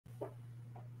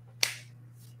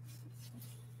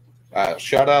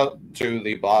Shout out to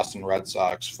the Boston Red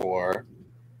Sox for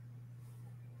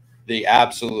the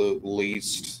absolute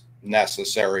least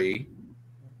necessary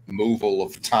removal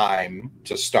of time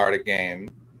to start a game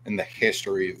in the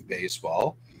history of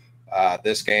baseball.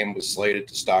 This game was slated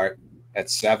to start at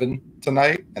 7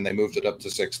 tonight, and they moved it up to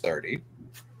 6:30.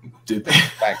 Did they?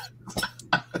 Thanks.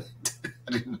 I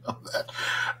didn't know that.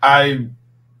 I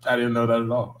didn't know that at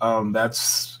all.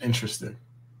 That's interesting.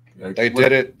 Like, They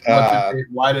did it.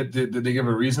 Why did they give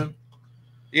a reason?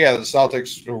 Yeah, the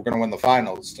Celtics were going to win the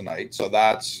finals tonight, so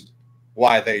that's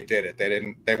why they did it.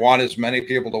 They want as many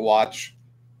people to watch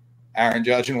Aaron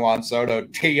Judge and Juan Soto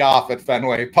tee off at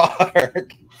Fenway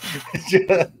Park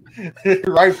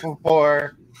right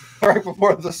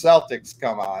before the Celtics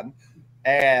come on.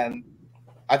 And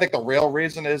I think the real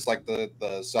reason is like the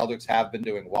Celtics have been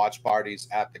doing watch parties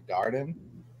at the Garden.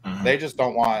 Mm-hmm. They just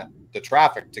don't want the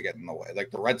traffic to get in the way,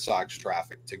 like the Red Sox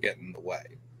traffic to get in the way.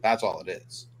 That's all it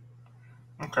is.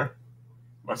 Okay.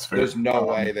 That's fair. There's no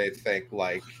way they think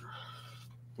like,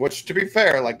 which to be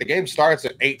fair, like the game starts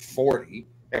at 8:40.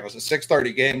 If it's a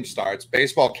 6:30 game starts,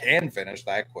 baseball can finish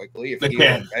that quickly. If he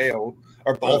and Mayo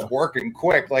are both working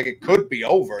quick, like it could be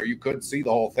over. You could see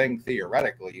the whole thing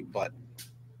theoretically, but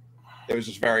it was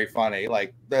just very funny.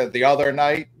 Like the other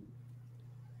night,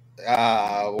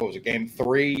 what was it, game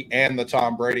 3 and the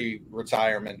Tom Brady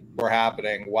retirement were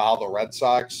happening while the Red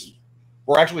Sox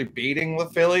were actually beating the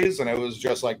Phillies, and it was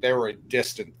just like they were a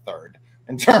distant third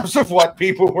in terms of what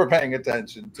people were paying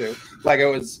attention to. Like it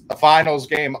was a finals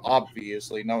game,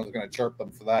 obviously. No one's going to chirp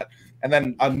them for that. And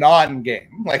then a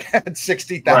non-game, like had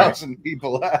 60,000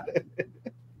 people at it.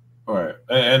 All right.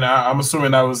 And I'm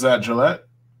assuming that was at Gillette?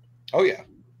 Oh, yeah.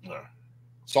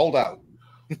 Sold out.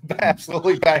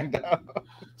 Absolutely banged out.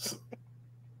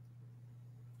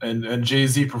 And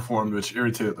Jay-Z performed, which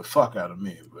irritated the fuck out of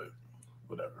me, but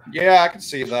whatever. Yeah, I can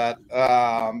see that.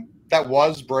 That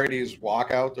was Brady's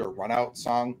walkout or runout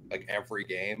song, like every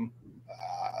game.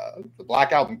 The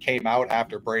Black Album came out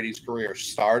after Brady's career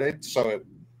started, so it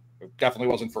definitely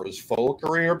wasn't for his full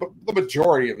career, but the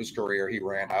majority of his career he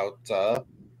ran out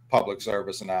public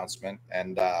service announcement.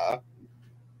 And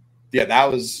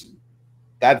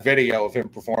that video of him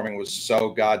performing was so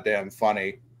goddamn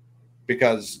funny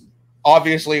because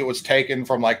obviously it was taken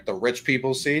from like the rich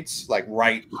people seats, like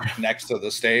right next to the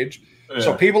stage. Yeah.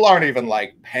 So people aren't even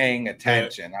like paying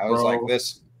attention. I was like,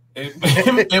 this.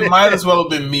 It might as well have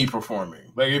been me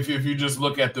performing. Like if you just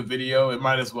look at the video, it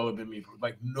might as well have been me.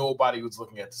 Like nobody was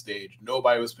looking at the stage.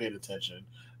 Nobody was paying attention.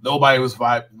 Nobody was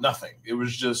vibing. Nothing. It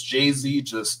was just Jay-Z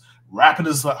just rapping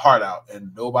his heart out,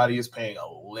 and nobody is paying a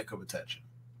lick of attention.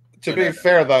 To be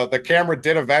fair, though, the camera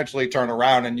did eventually turn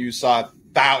around, and you saw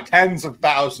tens of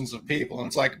thousands of people. And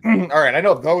it's like, all right, I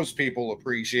know those people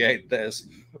appreciate this,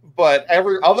 but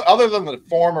other than the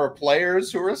former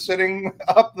players who are sitting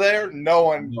up there,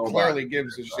 nobody clearly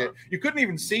gives a shit. You couldn't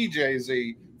even see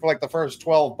Jay-Z for like the first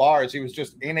 12 bars. He was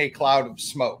just in a cloud of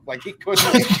smoke. Like he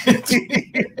couldn't.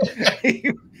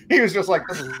 He was just like,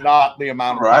 this is not the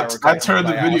amount of. Bro, I turned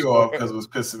the video off because it was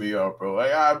pissing me off, bro.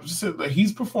 Like I'm just like,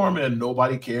 he's performing and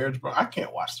nobody cares, bro. I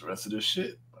can't watch the rest of this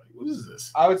shit. Like, what is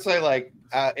this? I would say like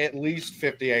at least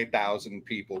 58,000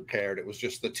 people cared. It was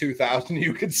just the 2,000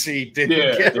 you could see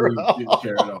didn't care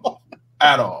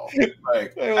at all.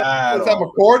 Like, is that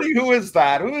McCourty? Who is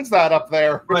that? Who is that up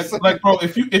there? Like, bro,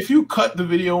 if you cut the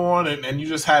video on and you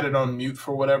just had it on mute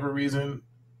for whatever reason.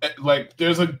 Like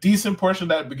there's a decent portion of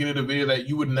that beginning of the video that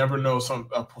you would never know some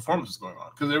performance is going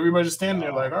on because everybody's standing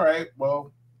there like, all right,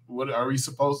 well, what are we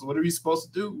supposed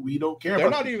to do? We don't care. They're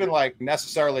not even like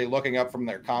necessarily looking up from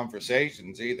their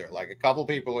conversations either. Like a couple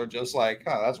people are just like,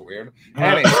 oh, that's weird.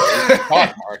 Anyway,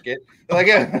 stock market. Like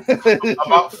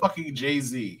about fucking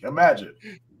Jay-Z. Imagine.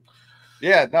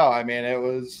 Yeah, no, I mean it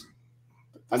was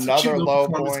another low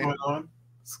point. Going on.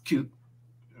 It's cute.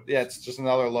 Yeah, it's just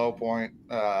another low point.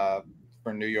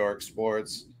 For New York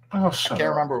sports. Oh, I can't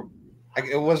remember.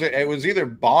 It was either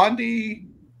Bondi,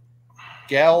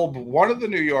 Gelb, one of the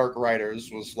New York writers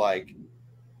was like,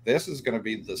 this is going to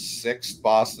be the 6th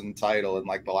Boston title in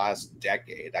like the last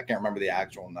decade. I can't remember the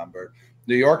actual number.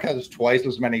 New York has twice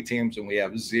as many teams and we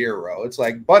have 0. It's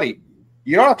like, buddy,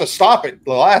 you don't have to stop at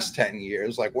the last 10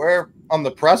 years. Like we're on the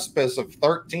precipice of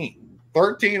 13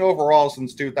 overall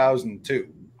since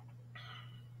 2002.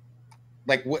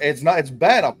 Like it's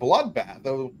been a bloodbath.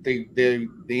 The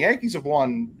Yankees have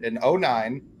won in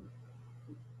 2009,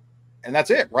 and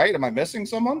that's it, right? Am I missing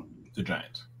someone? The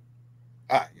Giants.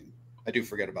 I do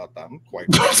forget about them quite.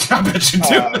 I bet you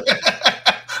do.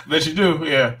 Bet you do.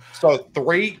 Yeah. So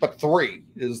 3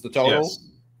 is the total. Yes,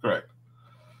 correct.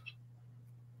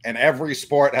 And every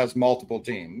sport has multiple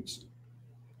teams.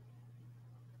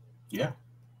 Yeah.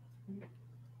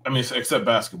 I mean, except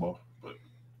basketball. But.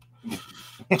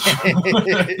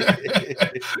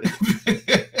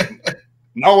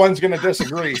 No one's going to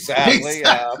disagree, sadly.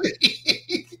 Exactly.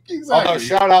 Although,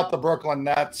 shout out the Brooklyn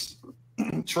Nets.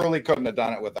 Truly couldn't have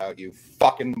done it without you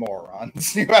fucking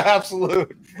morons. You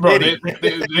absolute bro.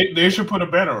 They should put a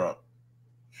banner up.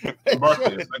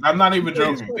 Like, I'm not even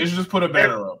joking. They should just put a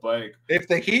banner up. Like, if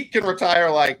the Heat can retire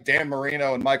like Dan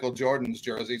Marino and Michael Jordan's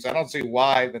jerseys, I don't see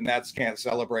why the Nets can't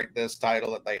celebrate this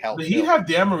title that they held. Did he have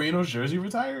Dan Marino's jersey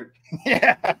retired?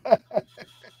 Yeah.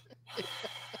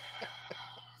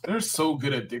 They're so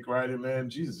good at dick riding, man.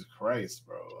 Jesus Christ,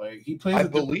 bro. Like, he plays. I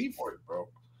believe for it, bro.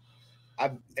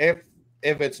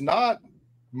 If it's not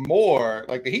more,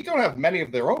 like the Heat don't have many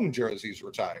of their own jerseys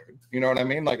retired. You know what I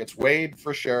mean? Like it's Wade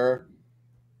for sure.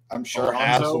 I'm sure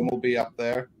Haslam will be up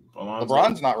there.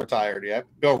 LeBron's not retired yet.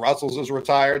 Bill Russell's is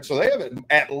retired. So they have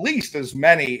at least as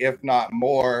many, if not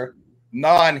more,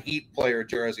 non-Heat player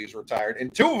jerseys retired.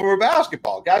 And 2 of them are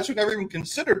basketball. Guys who never even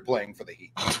considered playing for the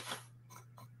Heat.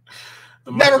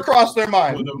 Never crossed their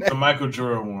mind. The Michael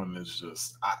Jordan one is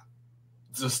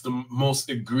just the most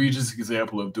egregious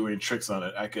example of doing tricks on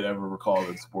it I could ever recall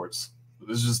in sports.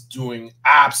 It's just doing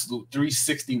absolute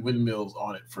 360 windmills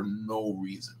on it for no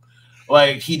reason.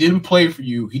 Like, he didn't play for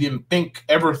you. He didn't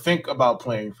ever think about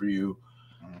playing for you.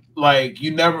 Like,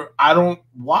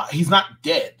 why? He's not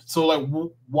dead. So, like,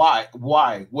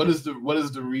 why? What is the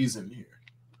reason here?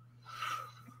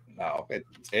 No,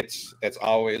 it's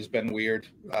always been weird.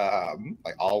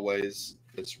 Like always,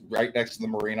 it's right next to the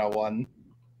Marino one.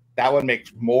 That one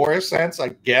makes more sense, I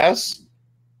guess.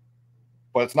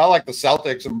 But it's not like the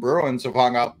Celtics and Bruins have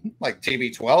hung up like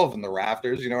TB12 in the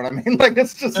rafters. You know what I mean? Like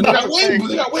it's just and they got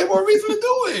way more reason to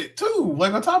do it too.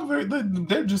 Like on top of it,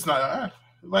 they're just not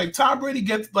like Tom Brady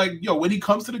gets like when he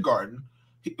comes to the Garden.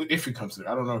 If he comes to,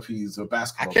 I don't know if he's a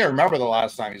basketball. I can't remember the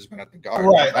last time he's been at the Garden.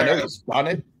 Right, I know he's done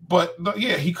it. But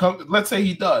yeah, he comes. Let's say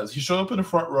he does. He shows up in the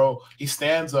front row. He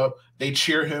stands up. They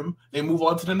cheer him. They move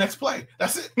on to the next play.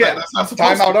 That's it. Yeah, that's not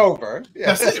supposed timeout over. Yeah.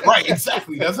 That's it. Right.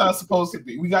 Exactly. That's how it's supposed to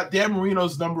be. We got Dan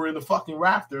Marino's number in the fucking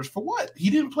rafters for what? He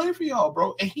didn't play for y'all,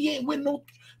 bro, and he ain't win no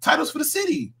titles for the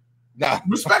city. No,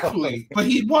 respectfully, but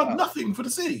he won nothing for the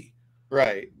city.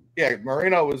 Right. Yeah,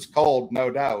 Marino was cold,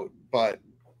 no doubt, but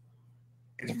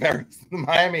it's the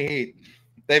Miami Heat.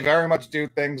 They very much do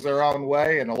things their own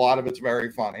way, and a lot of it's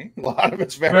very funny. A lot of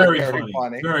it's very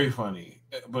funny. Very funny.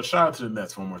 But shout out to the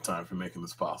Nets one more time for making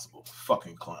this possible.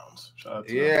 Fucking clowns. Shout out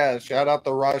to them. Shout out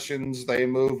the Russians. They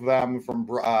moved them from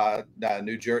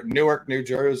Newark, New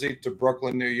Jersey to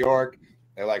Brooklyn, New York.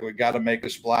 They're like, we got to make a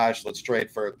splash. Let's trade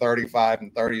for 35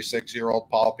 and 36-year-old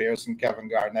Paul Pierce and Kevin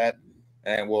Garnett,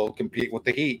 and we'll compete with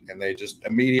the Heat. And they just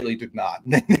immediately did not.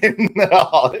 They didn't at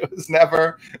all. It was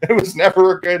never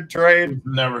a good trade.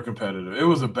 Never competitive. It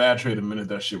was a bad trade the minute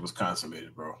that shit was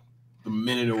consummated, bro. The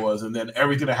minute it was, and then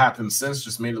everything that happened since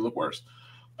just made it look worse.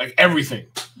 Like everything.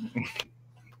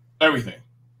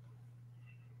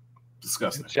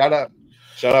 Disgusting. Shout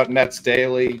out Nets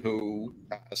Daily, who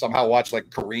somehow watched like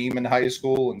Kareem in high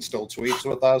school and still tweets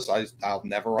with us. I'll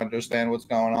never understand what's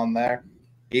going on there.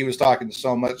 He was talking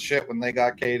so much shit when they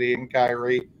got KD and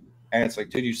Kyrie, and it's like,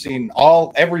 dude, you've seen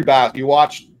you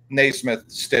watched Naismith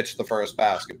stitch the first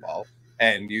basketball,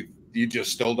 and you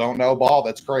just still don't know ball.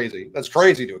 That's crazy. That's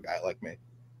crazy to a guy like me.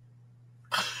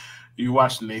 You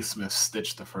watched Naismith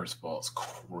stitch the first ball. It's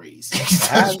crazy.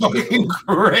 That's fucking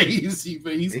crazy.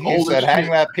 But he said, hang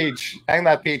that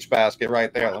peach basket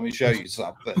right there. Let me show you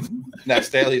something. Nets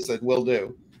Daily said, will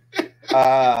do.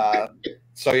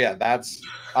 So yeah,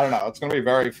 I don't know. It's going to be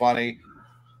very funny.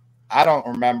 I don't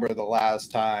remember the last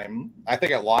time. I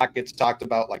think at Lockett's talked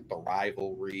about like the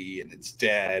rivalry and it's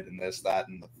dead and this, that,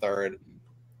 and the third.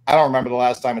 I don't remember the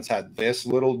last time it's had this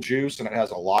little juice, and it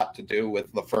has a lot to do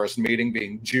with the first meeting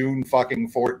being June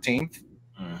fucking 14th.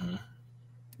 Mm-hmm.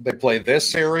 They play this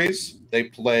series. They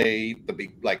play the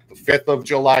 5th of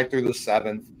July through the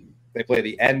 7th. They play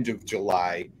the end of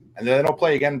July, and then they don't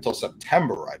play again until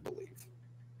September, I believe.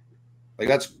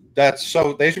 Like that's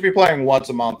so they should be playing once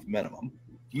a month minimum.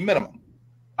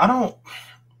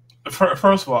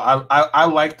 First of all, I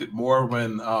liked it more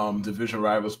when division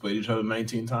rivals played each other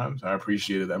 19 times. I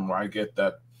appreciated that more. I get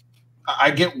that.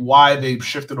 I get why they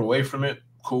shifted away from it.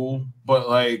 Cool. But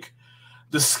like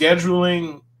the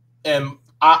scheduling, and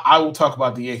I will talk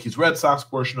about the Yankees Red Sox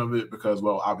portion of it because,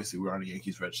 well, obviously we're on the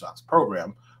Yankees Red Sox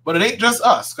program, but it ain't just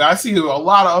us. I see a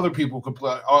lot of other people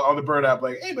complain on the Bird app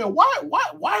like, hey man, why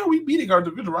are we beating our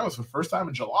division rivals for the first time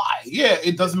in July? Yeah,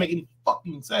 it doesn't make any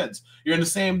fucking sense. You're in the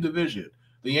same division.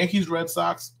 The Yankees, Red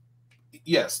Sox,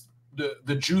 yes,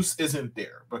 the juice isn't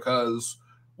there because,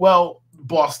 well,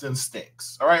 Boston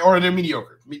stinks. All right, or they're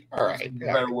mediocre. All right,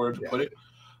 better word to put it.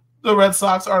 The Red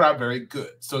Sox are not very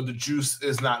good, so the juice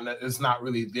is not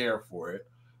really there for it.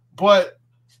 But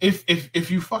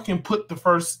if you fucking put the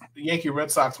first Yankee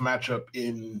Red Sox matchup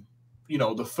in,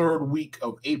 the third week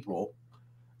of April,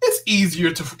 it's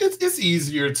easier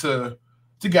to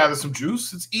gather some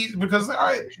juice. It's easy because all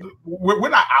right, we're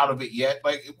not out of it yet.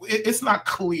 Like it's not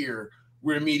clear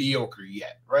we're mediocre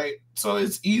yet, right? So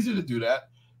it's easy to do that.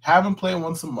 Have them play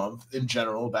once a month in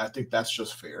general. I think that's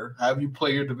just fair. Have you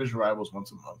play your division rivals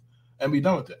once a month and be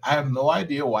done with it. I have no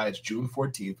idea why it's June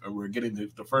 14th and we're getting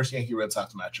the first Yankee Red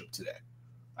Sox matchup today.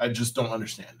 I just don't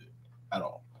understand it at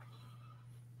all.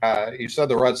 You said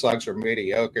the Red Sox are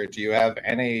mediocre. Do you have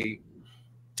any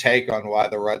take on why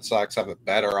the Red Sox have a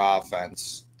better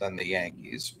offense than the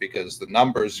Yankees? Because the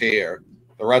numbers here,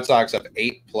 the Red Sox have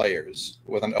 8 players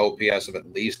with an OPS of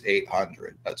at least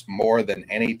 800. That's more than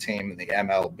any team in the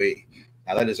MLB.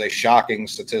 Now, that is a shocking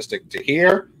statistic to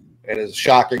hear. It is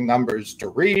shocking numbers to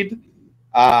read.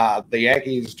 The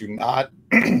Yankees do not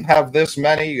have this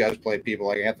many. You guys play people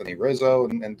like Anthony Rizzo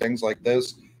and things like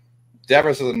this.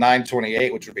 Devers is a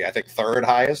 928, which would be, I think, third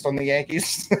highest on the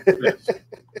Yankees. Yes.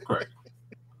 Correct.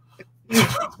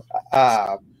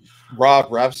 Rob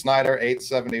Refsnyder,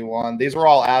 871. These were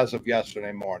all as of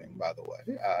yesterday morning, by the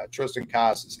way. Tristan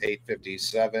Koss is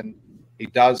 857. He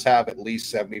does have at least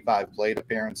 75 plate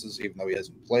appearances, even though he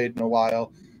hasn't played in a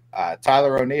while.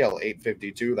 Tyler O'Neill,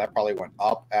 852. That probably went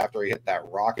up after he hit that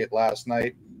rocket last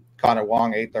night. Connor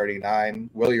Wong, 839.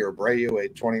 Willie Abreu,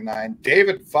 829.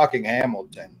 David fucking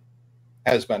Hamilton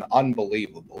has been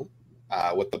unbelievable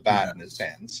with the bat in his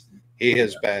hands. He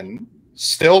has been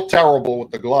still terrible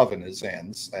with the glove in his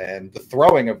hands, and the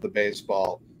throwing of the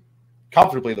baseball,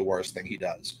 comfortably the worst thing he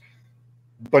does.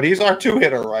 But he's our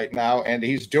 2-hitter right now, and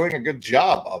he's doing a good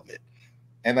job of it.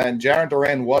 And then Jarren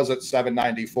Duran was at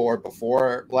 794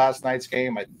 before last night's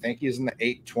game. I think he's in the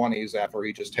 820s after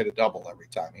he just hit a double every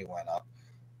time he went up.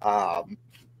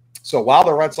 So while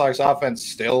the Red Sox offense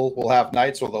still will have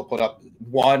nights where they'll put up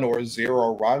 1 or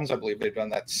 0 runs, I believe they've done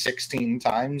that 16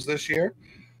 times this year.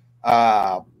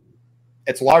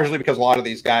 It's largely because a lot of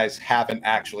these guys haven't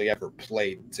actually ever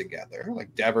played together.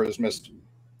 Like Devers missed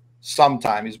some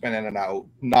time. He's been in and out,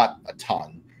 not a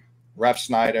ton.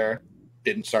 Refsnyder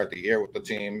didn't start the year with the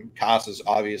team. Casas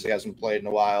obviously hasn't played in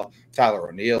a while. Tyler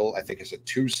O'Neill, I think, has had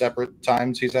 2 separate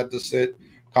times he's had to sit.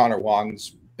 Connor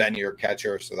Wong's been your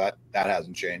catcher, so that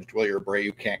hasn't changed. Willie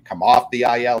Abreu can't come off the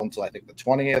IL until I think the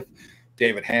 20th.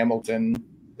 David Hamilton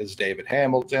is David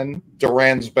Hamilton.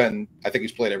 Duran's been, I think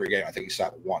he's played every game. I think he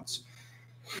sat once.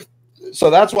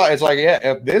 So that's why it's like, yeah,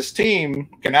 if this team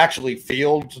can actually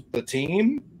field the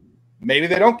team, maybe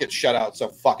they don't get shut out so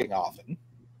fucking often.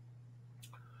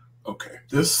 Okay.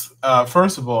 This,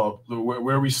 first of all,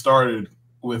 where we started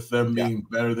with them being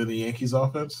better than the Yankees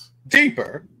offense?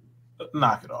 Deeper.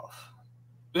 Knock it off.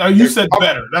 You said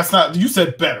better. That's not, you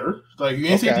said better. Like, you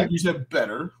ain't saying you said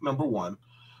better, number one.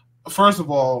 First of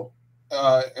all,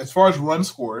 as far as runs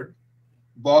scored,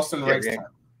 Boston ranks 10th.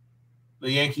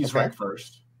 The Yankees rank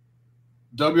first.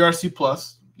 WRC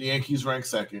plus, the Yankees rank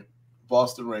second.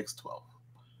 Boston ranks 12th.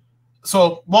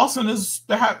 So Boston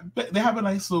they have a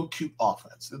nice little cute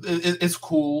offense. It's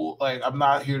cool. Like, I'm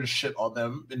not here to shit on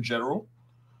them in general,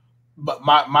 but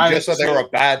my you just said they were a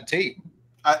bad team.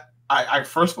 I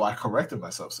first of all, I corrected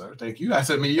myself, sir. Thank you. I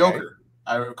said mediocre.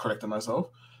 Okay. I corrected myself.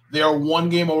 They are 1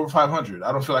 game over 500.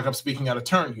 I don't feel like I'm speaking out of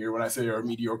turn here when I say they're a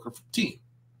mediocre team.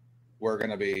 We're going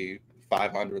to be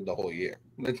 500 the whole year.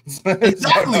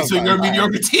 Exactly. So you're a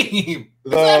mediocre team.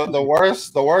 The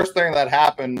worst thing that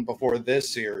happened before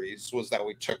this series was that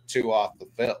we took 2 off the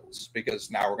Phillies, because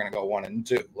now we're going to go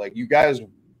 1-2. Like, you guys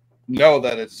know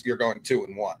that you're going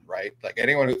 2-1, right? Like,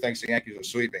 anyone who thinks the Yankees are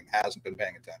sweeping hasn't been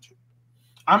paying attention.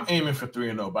 I'm aiming for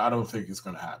 3-0, but I don't think it's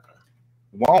going to happen.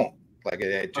 Won't. Like,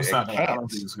 I don't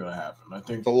think it's going to happen. I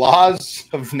think the laws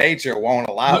of nature won't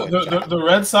allow it. The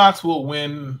Red Sox will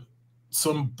win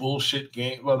some bullshit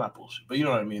game. Well, not bullshit, but you know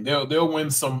what I mean. They'll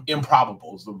win some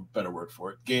improbable is the better word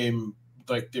for it. Game,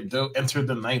 like they'll enter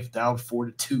the 9th down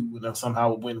 4-2 and they'll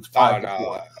somehow win 5-4.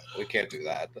 No, we can't do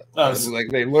that. Like,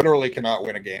 they literally cannot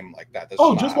win a game like that.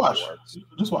 Just watch.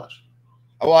 Just watch.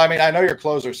 Well, I mean, I know your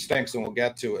closer stinks, and we'll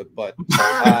get to it, but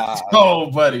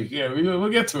oh, buddy, yeah, we'll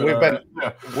get to it.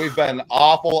 We've been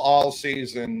awful all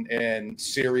season in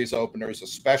series openers,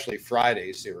 especially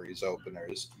Friday series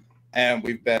openers, and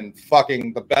we've been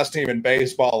fucking the best team in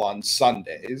baseball on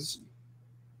Sundays.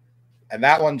 And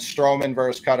that one's Stroman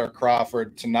versus Cutter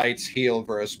Crawford. Tonight's Heel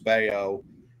versus Bayo.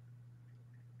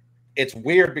 It's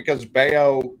weird because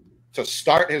Bayo, to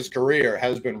start his career,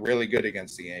 has been really good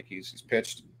against the Yankees. He's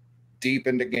pitched deep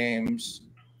into games.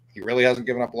 He really hasn't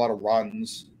given up a lot of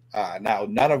runs. Now,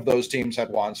 none of those teams had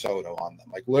Juan Soto on them,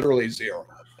 like literally zero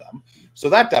of them. So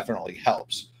that definitely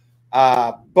helps.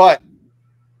 But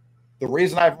the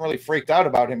reason I haven't really freaked out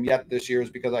about him yet this year is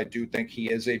because I do think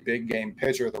he is a big game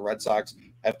pitcher. The Red Sox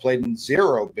have played in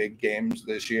 0 big games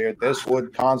this year. This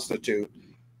would constitute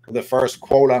the first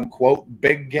quote-unquote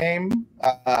big game.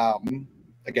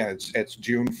 Again, it's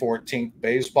June 14th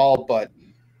baseball, but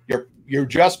you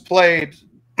just played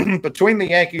between the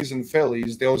Yankees and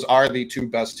Phillies. Those are the 2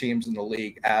 best teams in the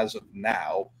league as of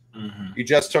now. Mm-hmm. You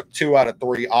just took 2 out of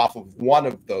 3 off of one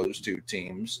of those 2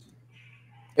 teams.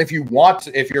 If you're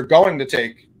going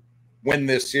to win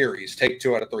this series, take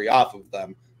 2 out of 3 off of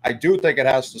them. I do think it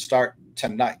has to start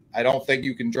tonight. I don't think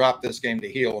you can drop this game to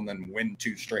heel and then win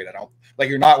 2 straight.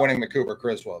 You're not winning the Cooper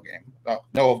Criswell game.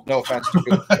 No offense to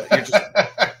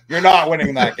Cooper. You're not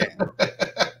winning that game.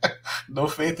 No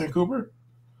faith in Cooper?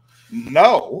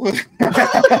 No.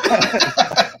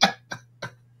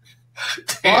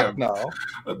 Damn. Fuck no.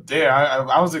 Damn,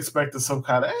 I was expecting some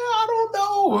kind of, I don't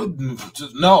know.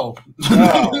 Just, no.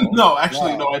 No,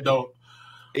 actually, no, I don't.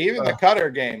 Even the Cutter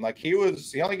game, he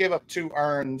only gave up 2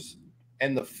 earns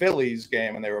in the Phillies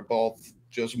game, and they were both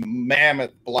just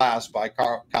mammoth blasts by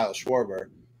Kyle Schwarber.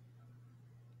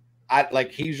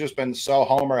 He's just been so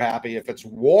homer happy. If it's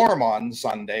warm on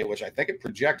Sunday, which I think it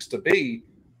projects to be,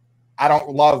 I don't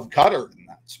love Cutter in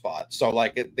that spot. So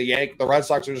the Red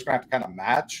Sox are just gonna have to kind of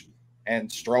match, and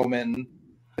Stroman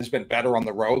has been better on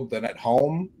the road than at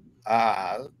home.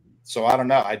 So I don't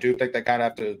know. I do think they kind of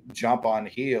have to jump on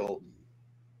heel.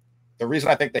 The reason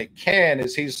I think they can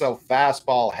is he's so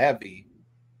fastball heavy.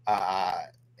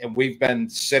 And we've been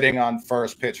sitting on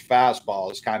first pitch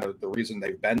fastball is kind of the reason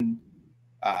they've been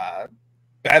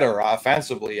better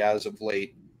offensively as of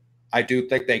late. I do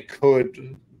think they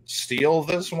could steal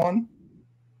this one,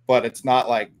 but it's not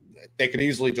like they could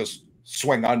easily just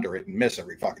swing under it and miss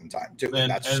every fucking time too.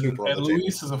 That's super. And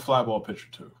Luis is a fly ball pitcher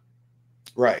too,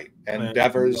 right? And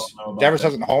Devers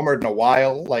hasn't homered in a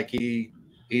while.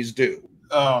 He's due.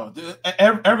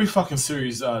 Every fucking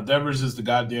series, Devers is the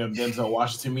goddamn Denzel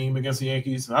Washington meme against the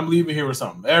Yankees. And I'm leaving here with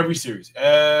something. Every series.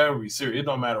 It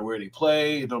don't matter where they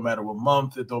play. It don't matter what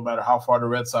month. It don't matter how far the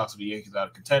Red Sox or the Yankees out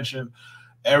of contention.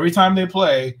 Every time they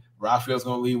play, Rafael's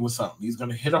going to leave with something. He's going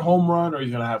to hit a home run, or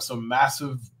he's going to have some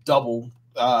massive double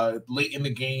late in the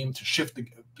game to shift the.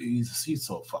 He's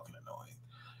so fucking annoying.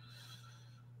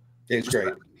 It's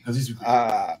great because he's.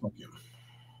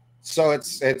 So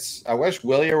it's. I wish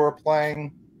Willier were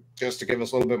playing just to give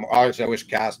us a little bit more. Obviously, I wish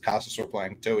Casas were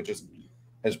playing too. It just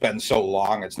has been so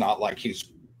long. It's not like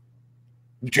he's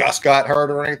just got hurt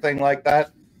or anything like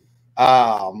that.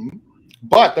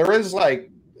 But there is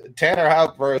Tanner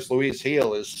Houck versus Luis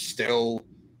Gil is still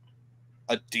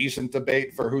a decent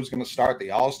debate for who's going to start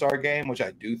the All-Star game, which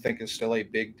I do think is still a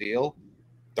big deal.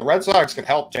 The Red Sox can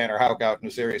help Tanner Houck out in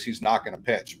a series he's not going to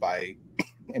pitch by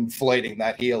inflating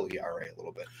that Gil ERA a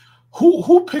little bit.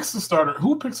 Who picks the starter?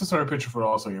 Who picks the starter pitcher for the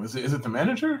All-Star game? Is it the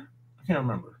manager? I can't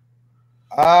remember.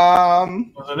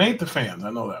 It ain't the fans. I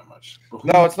know that much.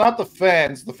 No, it's not the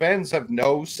fans. The fans have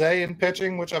no say in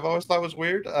pitching, which I've always thought was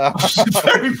weird.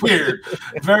 Very weird.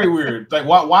 Very weird.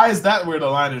 Why is that where the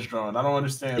line is drawn? I don't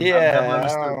understand. Yeah, I've never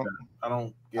understood that. I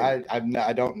don't get it.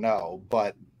 I don't know,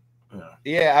 but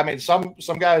yeah. I mean, some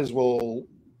guys will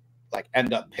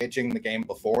end up pitching the game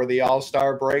before the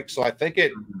All-Star break, so I think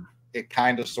it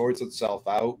kind of sorts itself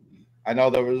out. I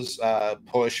know there was a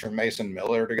push for Mason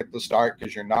Miller to get the start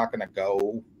because you're not going to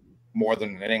go more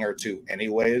than an inning or two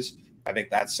anyways. I think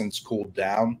that's since cooled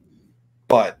down.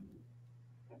 But,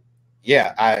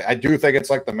 yeah, I do think it's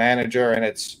the manager, and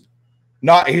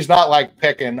he's not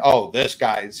picking, this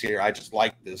guy's here. I just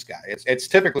like this guy. It's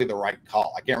typically the right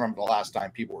call. I can't remember the last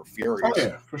time people were furious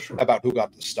for sure. about who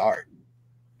got the start.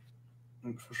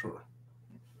 For sure.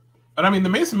 And, I mean, the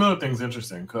Mason Miller thing's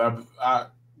interesting because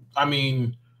I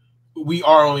mean – we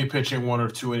are only pitching 1 or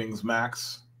 2 innings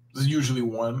max. There's usually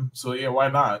 1. So, yeah, why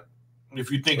not? If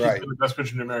you think he's the best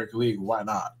pitcher in the American League, why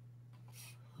not?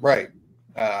 Right.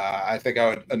 I think I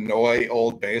would annoy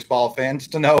old baseball fans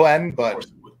to no end, but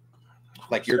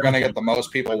you're going to get the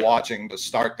most people watching to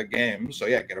start the game. So,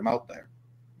 yeah, get them out there.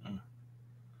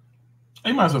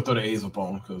 You might as well throw the A's up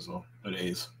on because the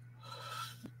A's.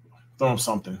 Throw them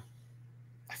something.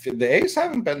 The A's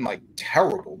haven't been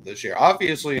terrible this year.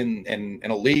 Obviously, in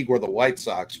a league where the White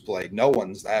Sox play, no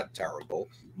one's that terrible.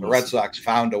 The Red Sox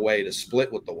found a way to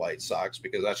split with the White Sox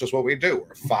because that's just what we do.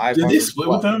 We're 500. Did they split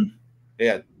with them?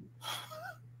 Yeah.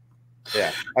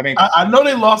 Yeah. I mean, I know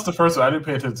they lost the first one. I didn't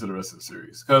pay attention to the rest of the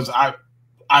series because I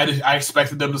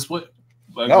expected them to split.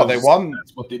 Like, no, they won.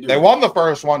 That's what they do. They won the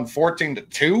first one 14-2,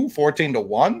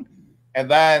 14-1. And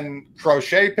then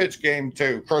Crochet pitched game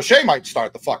 2. Crochet might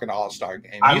start the fucking All-Star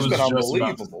game. He's been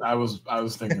unbelievable. I was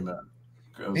thinking that.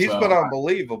 He's been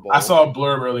unbelievable. I saw a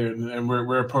blurb earlier, and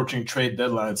we're approaching trade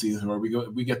deadline season where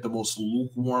we get the most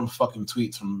lukewarm fucking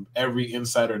tweets from every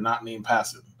insider not named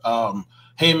Passive.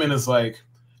 Heyman is like,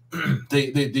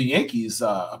 the Yankees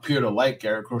appear to like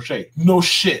Garrett Crochet. No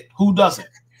shit. Who doesn't?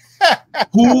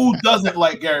 Who doesn't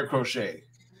like Garrett Crochet?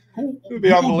 It would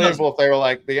be unbelievable if they were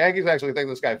like, the Yankees actually think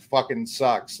this guy fucking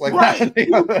sucks. Like, right.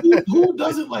 Who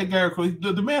doesn't like Garrett Crochet?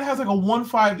 The man has like a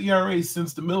 1.5 ERA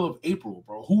since the middle of April,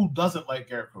 bro. Who doesn't like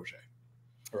Garrett Crochet?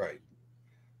 Right.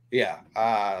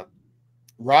 Yeah.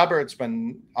 Robert's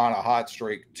been on a hot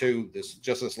streak too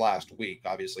this last week.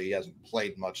 Obviously, he hasn't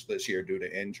played much this year due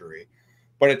to injury.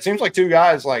 But it seems like two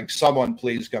guys like, someone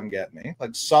please come get me.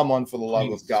 Like, someone for the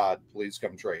love of God, please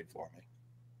come trade for me.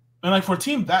 And like, for a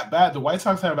team that bad, the White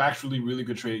Sox have actually really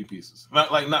good trading pieces.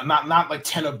 Not like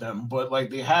 10 of them, but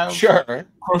like they have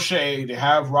Crochet, they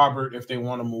have Robert if they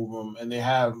want to move him, and they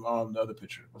have the other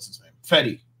pitcher. What's his name?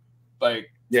 Fetty.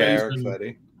 Like, Eric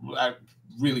Fetty.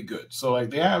 Really good. So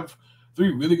like they have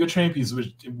 3 really good trading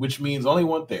pieces, which means only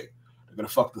one thing: they're gonna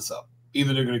fuck this up.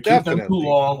 Either they're gonna keep them too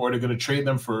long, or they're gonna trade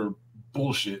them for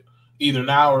bullshit, either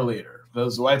now or later.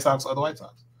 Because the White Sox are the White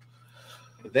Sox.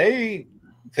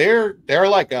 They're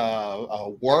like a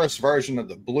worse version of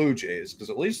the Blue Jays, because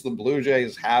at least the Blue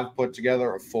Jays have put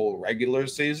together a full regular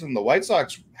season. The White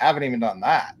Sox haven't even done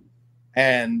that.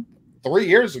 And 3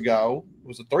 years ago,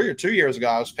 was it 3 or 2 years ago,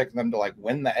 I was picking them to like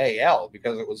win the AL,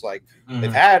 because it was like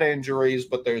they've had injuries,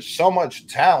 but there's so much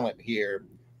talent here.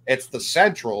 It's the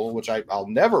Central, which I'll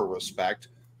never respect.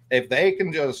 If they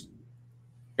can just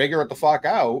figure it the fuck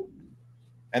out.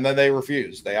 And then they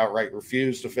refuse. They outright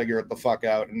refuse to figure it the fuck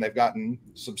out. And they've gotten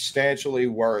substantially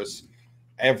worse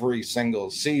every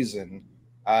single season.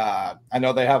 I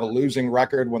know they have a losing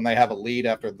record when they have a lead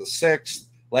after the 6th.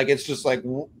 Like, it's just like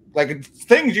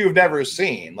things you've never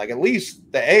seen. Like, at least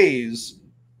the A's,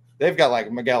 they've got like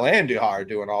Miguel Andujar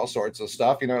doing all sorts of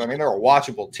stuff. You know what I mean? They're a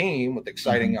watchable team with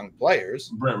exciting young players.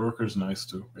 Brett Rooker's nice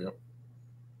too. Yep.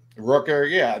 Rooker,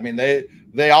 yeah. I mean,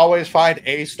 they always find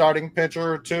a starting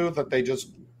pitcher or two that they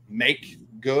just make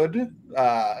good.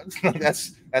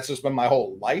 That's just been my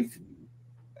whole life.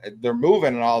 They're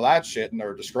moving and all that shit, and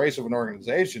they're a disgrace of an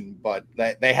organization, but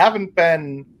they haven't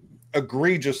been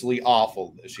egregiously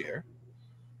awful this year.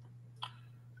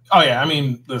 Oh yeah, I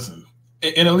mean, listen,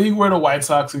 in a league where the White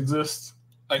Sox exist,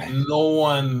 like, no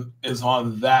one is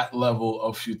on that level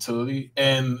of futility,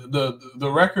 and the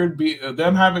record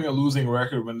them having a losing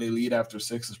record when they lead after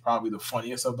 6 is probably the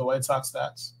funniest of the White Sox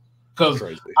stats. Because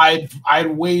I'd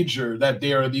wager that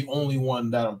they are the only one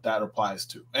that applies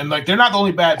to. And like, they're not the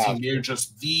only bad team, they're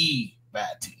just the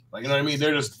bad team. Like, you know what I mean?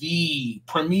 They're just the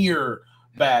premier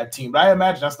bad team. But I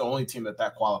imagine that's the only team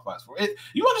that qualifies for it.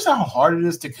 You understand how hard it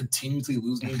is to continuously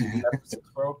lose games,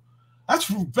 bro?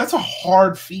 That's a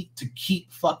hard feat to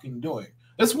keep fucking doing.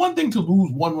 It's one thing to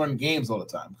lose 1-run games all the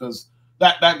time, because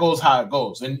that goes how it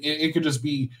goes. And it could just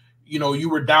be, you know, you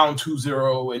were down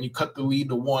 2-0 and you cut the lead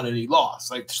to 1 and he lost.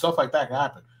 Like, stuff like that can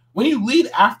happen. When you lead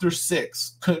after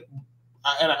 6,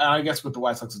 and I guess with the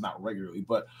White Sox, it's not regularly,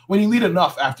 but when you lead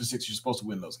enough after 6, you're supposed to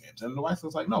win those games. And the White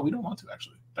Sox like, no, we don't want to,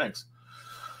 actually. Thanks.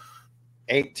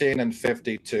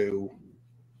 18-52,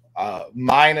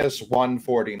 minus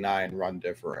 149 run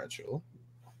differential.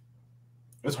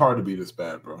 It's hard to be this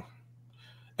bad, bro.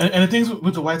 And the things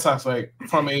with the White Sox, like,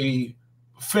 from a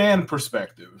fan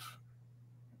perspective,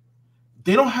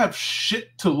 they don't have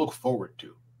shit to look forward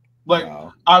to. Like,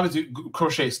 obviously,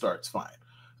 Crochet starts fine.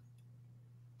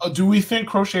 Do we think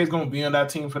Crochet is going to be on that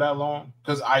team for that long?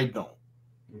 Because I don't.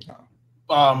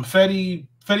 No.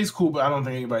 Fetty's cool, but I don't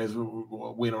think anybody's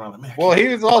waiting around. Man, well, he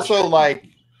was also like,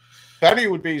 Fetty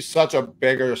would be such a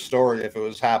bigger story if it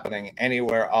was happening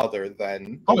anywhere other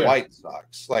than the White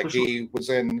Sox. Like, he was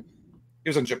in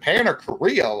Japan or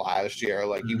Korea last year.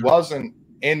 Like, he wasn't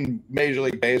in Major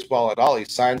League Baseball at all. He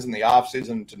signs in the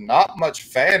offseason to not much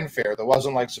fanfare. There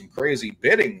wasn't like some crazy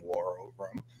bidding war over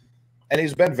him. And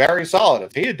he's been very solid.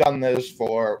 If he had done this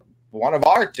for one of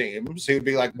our teams, he would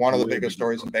be like one of the biggest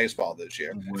stories in baseball this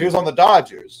year. If he was on the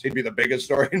Dodgers, he'd be the biggest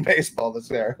story in baseball this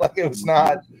year. Like, it was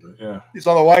not. Yeah. He's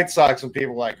on the White Sox, and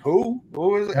people are like, who?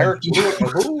 Who is Eric?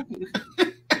 Who?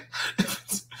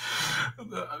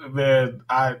 Man,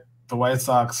 the White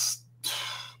Sox.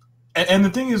 And the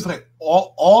thing is, like,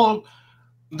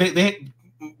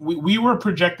 we were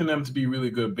projecting them to be really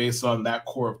good based on that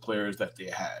core of players that they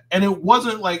had. And it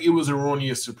wasn't like it was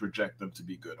erroneous to project them to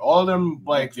be good. All of them,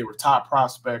 like, they were top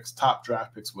prospects, top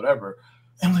draft picks, whatever.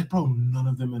 And like, bro, none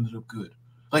of them ended up good.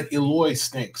 Like Eloy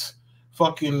stinks.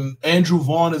 Fucking Andrew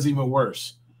Vaughn is even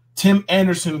worse. Tim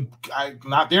Anderson,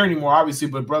 not there anymore, obviously,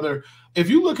 but brother, if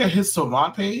you look at his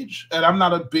Savant page, and I'm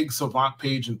not a big Savant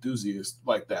page enthusiast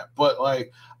like that, but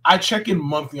like I check in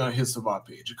monthly on his Savant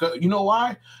page. You know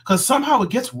why? Because somehow it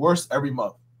gets worse every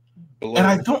month. And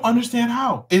I don't understand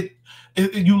how.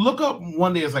 You look up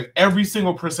one day, it's like every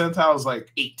single percentile is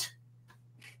like 8.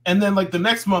 And then like the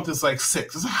next month is like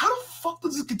 6. It's like, how the fuck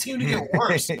does this continue to get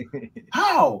worse?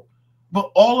 How? But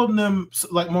all of them,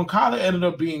 like Moncada ended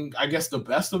up being, I guess, the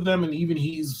best of them, and even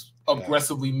he's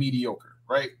aggressively mediocre,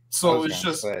 right? So it's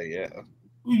just, you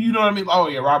know what I mean? Oh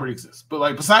yeah, Robert exists, but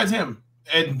like besides him,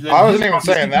 and I wasn't even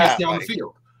saying that. He can't stay on the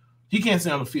field. He can't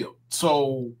stay on the field,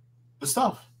 so it's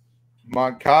tough.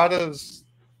 Moncada's,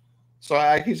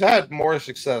 he's had more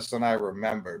success than I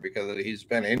remember because he's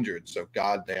been injured so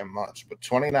goddamn much. But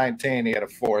 2019 he had a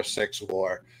 4.6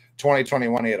 WAR.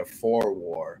 2021 he had a 4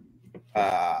 WAR.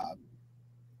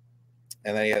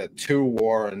 And then he had a 2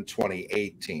 WAR in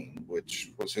 2018,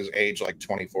 which was his age like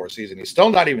 24 season. He's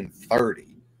still not even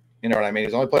 30. You know what I mean?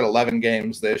 He's only played 11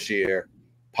 games this year,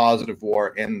 positive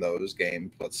WAR in those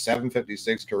games, but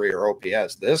 756 career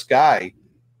OPS. This guy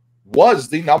was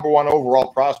the #1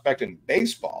 overall prospect in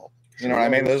baseball. You know what I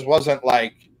mean? This wasn't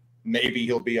like maybe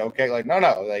he'll be okay. Like, no.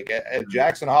 Like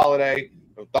Jackson Holiday,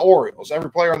 the Orioles, every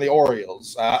player on the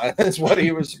Orioles is what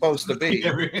he was supposed to be.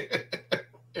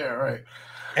 Yeah, right.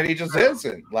 And he just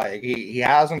isn't. Like, he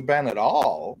hasn't been at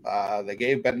all. They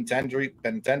gave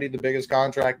Benintendi the biggest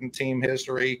contract in team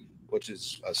history, which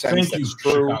is a sense that's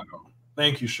true. Chicago.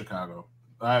 Thank you, Chicago.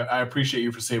 I appreciate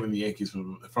you for saving the Yankees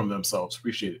from themselves.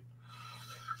 Appreciate it.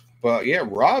 But, yeah,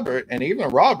 Robert, and even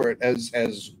Robert,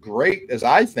 as great as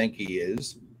I think he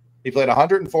is, he played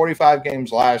 145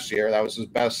 games last year. That was his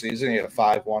best season. He had a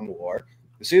 5.1 WAR.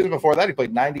 The season before that, he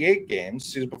played 98 games.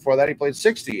 The season before that, he played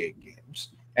 68 games.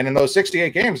 And in those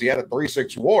 68 games, he had a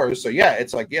 3.6 WAR. So, yeah,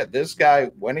 it's like, yeah, this guy,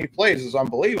 when he plays, is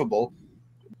unbelievable.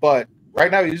 But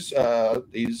right now, he's I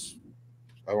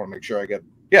want to make sure I get,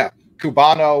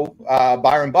 Cubano,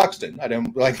 Byron Buxton. I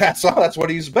didn't like that's what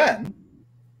he's been.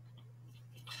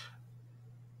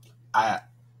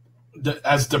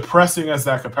 As depressing as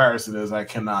that comparison is, I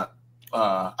cannot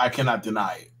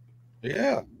deny it.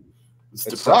 Yeah, it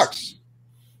sucks.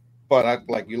 But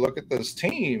like you look at this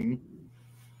team,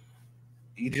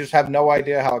 you just have no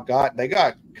idea how it got. They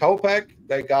got Kopech,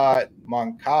 they got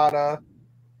Moncada,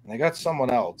 and they got someone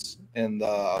else in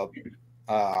the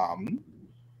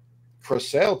for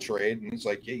sale trade, and it's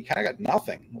like you kind of got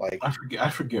nothing. Like I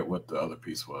forget what the other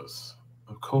piece was.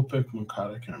 Kopech,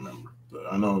 Moncada, I can't remember.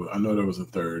 I know there was a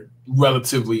third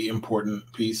relatively important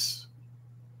piece,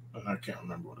 and I can't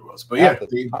remember what it was. But yeah,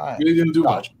 they didn't do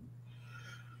much.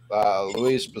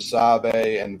 Luis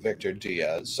Basabe and Victor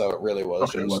Diaz. So it really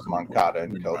was just Moncada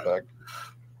and Kopech. Right.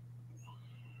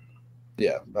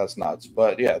 Yeah, that's nuts.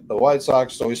 But yeah, the White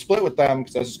Sox. So we split with them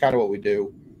because this is kind of what we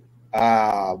do.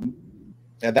 And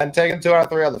then taking 2 out of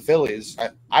 3 on the Phillies.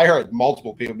 I heard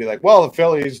multiple people be like, well, the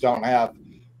Phillies don't have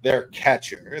their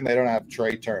catcher and they don't have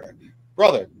Trey Turner.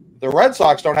 Brother, the Red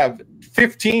Sox don't have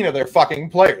 15 of their fucking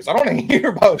players. I don't want to hear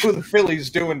about who the Phillies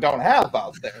do and don't have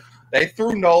out there. They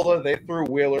threw Nola, they threw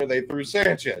Wheeler, they threw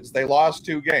Sanchez. They lost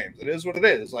 2 games. It is what it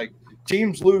is. Like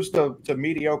teams lose to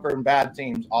mediocre and bad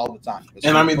teams all the time.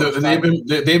 And I mean,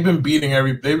 they've been beating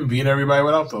everybody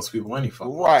without those people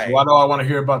anyhow. Right? So why do I want to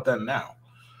hear about that now?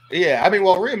 Yeah, I mean,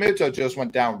 well, Realmuto just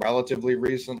went down relatively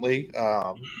recently.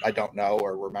 I don't know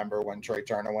or remember when Trey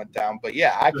Turner went down, but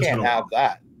yeah, I can't have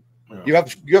that. Yeah.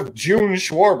 You have June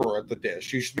Schwarber at the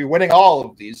dish. You should be winning all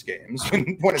of these games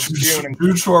when it's June.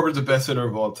 June Schwarber's the best hitter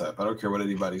of all time. I don't care what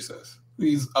anybody says.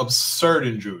 He's absurd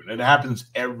in June. It happens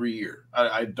every year.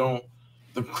 I don't.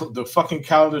 The fucking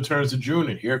calendar turns to June,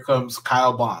 and here comes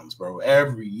Kyle Bonds, bro.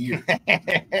 Every year,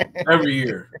 every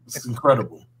year. It's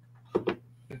incredible.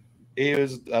 He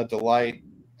was a delight.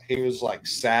 He was like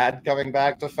sad coming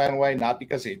back to Fenway, not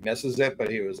because he misses it, but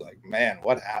he was like, "Man,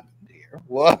 what happened here?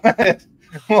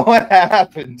 What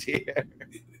happened here?"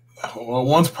 Well,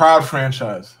 once proud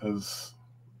franchise has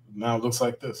now looks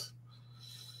like this.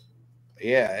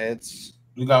 Yeah, it's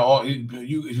you got all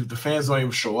you. The fans don't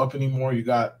even show up anymore. You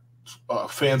got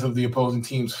fans of the opposing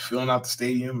teams filling out the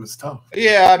stadium. It's tough.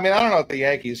 Yeah, I mean, I don't know if the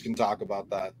Yankees can talk about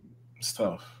that. It's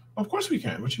tough. Of course we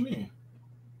can. What you mean?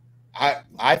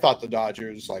 I thought the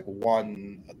Dodgers like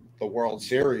won the World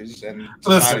Series and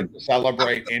decided to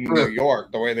celebrate in New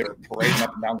York the way they were parading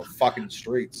up and down the fucking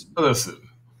streets. Listen,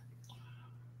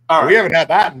 all right. We haven't had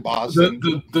that in Boston.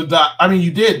 I mean,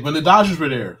 you did when the Dodgers were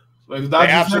there. Like, the Dodgers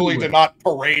they absolutely did not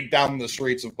parade down the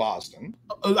streets of Boston.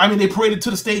 I mean, they paraded to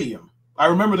the stadium. I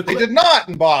remember the clip. They did not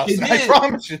in Boston. I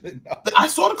promise you. I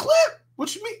saw the clip.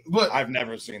 What you mean? But I've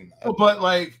never seen that. But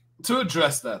like, to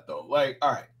address that though, like,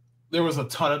 all right, there was a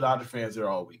ton of Dodger fans there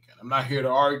all weekend. I'm not here to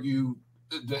argue.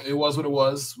 It was what it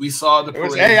was. We saw the parade. It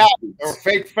was AI or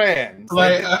fake fans.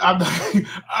 Like, I'm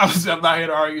not here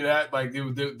to argue that. Like,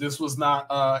 this was not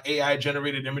AI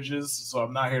generated images, so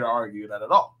I'm not here to argue that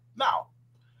at all. Now,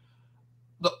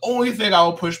 the only thing I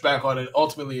will push back on it,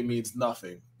 ultimately, it means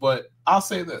nothing. But I'll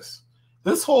say this: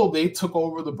 this whole they took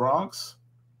over the Bronx,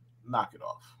 knock it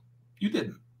off. You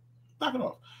didn't. Knock it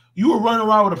off. You were running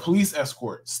around with a police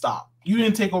escort. Stop. You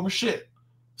didn't take over shit.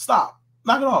 Stop.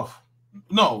 Knock it off.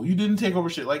 No, you didn't take over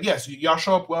shit. Like, yes, y'all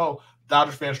show up well.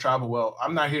 Dodgers fans travel well.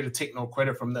 I'm not here to take no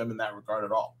credit from them in that regard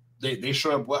at all. They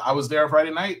show up well. I was there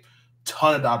Friday night.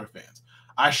 Ton of Dodger fans.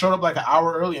 I showed up like an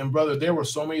hour early, and brother, there were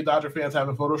so many Dodger fans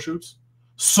having photo shoots.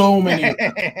 So many of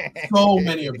them. So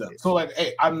many of them. So like,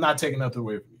 hey, I'm not taking nothing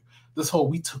away from you. This whole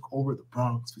we took over the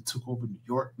Bronx, we took over New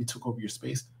York, we took over your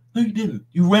space. No, you didn't.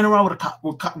 You ran around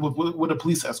with a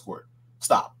police escort.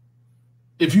 Stop.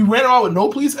 If you ran around with no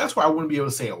police escort, I wouldn't be able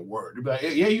to say a word. You'd be like,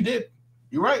 yeah, you did.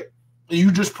 You're right. And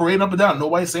you just parading up and down.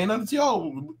 Nobody saying nothing to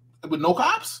y'all with no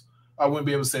cops. I wouldn't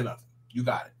be able to say nothing. You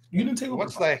got it. You didn't take over.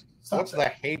 What's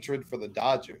the hatred for the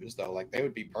Dodgers though? Like they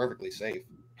would be perfectly safe.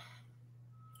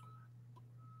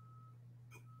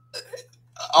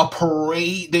 A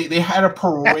parade. They had a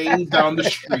parade down the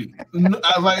street.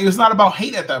 Like it's not about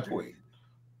hate at that point.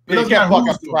 You can't fuck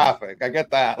up traffic. I get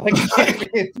that. Like,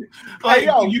 like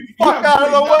yo, you fuck out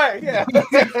of the way. Yeah.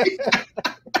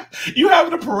 You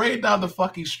having a parade down the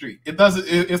fucking street. It doesn't.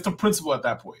 It's the principle at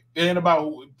that point. It ain't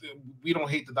about we don't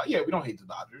hate the Dodgers. Yeah, we don't hate the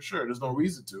Dodgers. Sure, there's no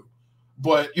reason to.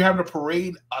 But you're having a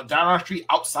parade down our street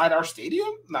outside our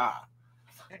stadium? Nah,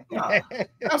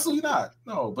 absolutely not.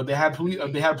 No, but they had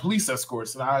police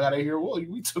escorts, and I gotta hear, well,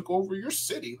 we took over your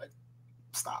city. Like,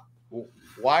 stop.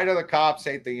 Why do the cops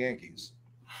hate the Yankees?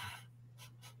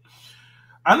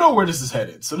 I know where this is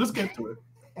headed, so let's get to it.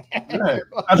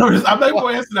 I know this. I'm not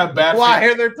going to answer that bad. Why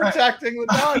are they protecting the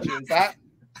Dodgers?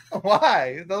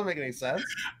 Why? It doesn't make any sense.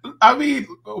 I mean,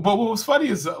 but what was funny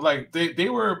is like they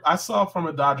were. I saw from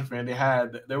a Dodger fan.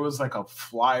 There was like a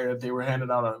flyer they were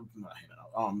handing out.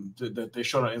 That they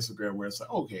showed on Instagram where it's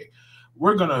like, okay,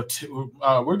 we're gonna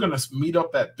meet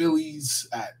up at Phillies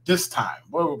at this time.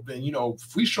 Well, then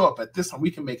if we show up at this time, we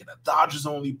can make it a Dodgers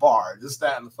only bar. This,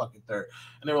 that, and the fucking third.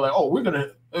 And they were like, oh, we're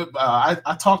gonna.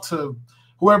 I talked to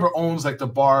whoever owns like the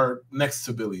bar next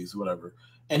to Phillies, whatever,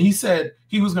 and he said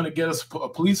he was gonna get us a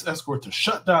police escort to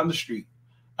shut down the street.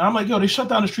 And I'm like, yo, they shut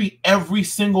down the street every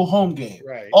single home game,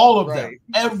 right? All of them,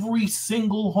 every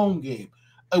single home game.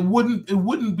 It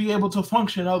wouldn't be able to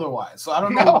function otherwise. So I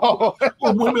don't know. It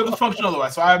wouldn't be able to function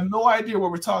otherwise. So I have no idea what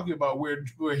we're talking about. Where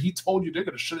he told you they're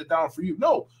going to shut it down for you.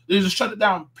 No, they just shut it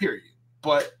down. Period.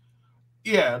 But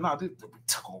yeah, no, they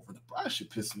took over the. That shit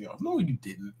pissed me off. No, you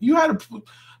didn't. You had a.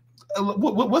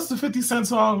 What's the 50 Cent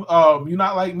song? You're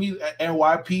not like me.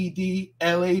 NYPD,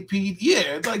 LAPD.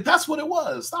 Yeah, it's like that's what it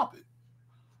was. Stop it.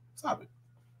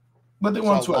 But they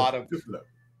want to.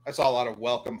 I saw a lot of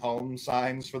welcome home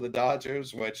signs for the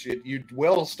Dodgers, which you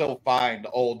will still find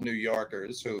old New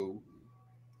Yorkers who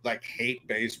like hate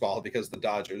baseball because the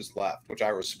Dodgers left, which I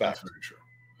respect.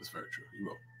 That's very true. You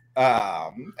will.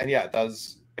 And yeah,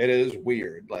 it is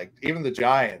weird. Like even the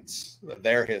Giants,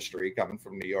 their history coming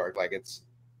from New York, like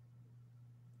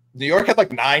New York had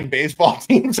like 9 baseball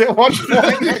teams at one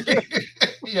point.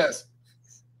 Yes.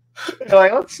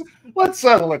 Like, let's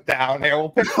settle it down here. We'll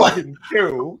pick fucking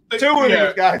 2. 2 of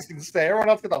these guys can stay. Everyone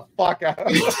else get the fuck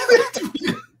out.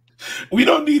 We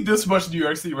don't need this much New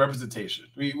York City representation.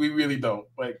 We really don't.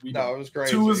 Like it was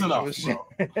crazy. 2 is enough.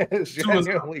 It was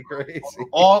genuinely crazy.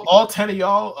 All 10 of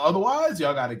y'all. Otherwise,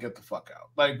 y'all got to get the fuck out.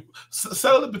 Like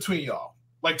settle it between y'all.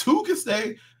 Like 2 can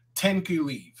stay, 10 can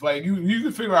leave. Like you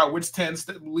can figure out which 10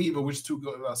 leave and which 2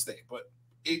 go stay. But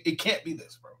it can't be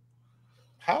this, bro.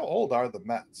 How old are the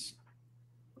Mets?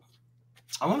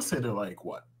 I want to say they're like,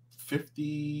 what,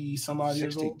 50 some odd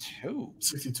years old?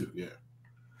 62, yeah.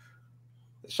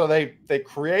 So they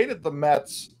created the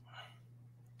Mets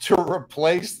to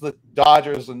replace the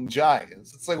Dodgers and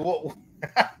Giants. It's like, well,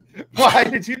 why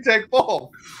did you take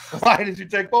both? Why did you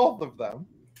take both of them?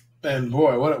 And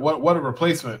boy, what a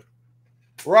replacement.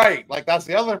 Right, like that's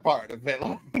the other part of it.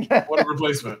 What a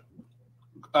replacement.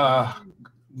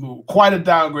 Quite a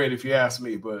downgrade if you ask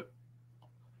me, but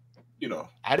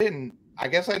I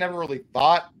guess I never really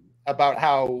thought about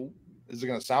how, this is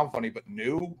going to sound funny, but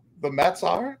new the Mets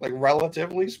are, like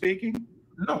relatively speaking.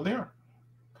 No, they are.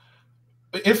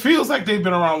 It feels like they've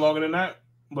been around longer than that,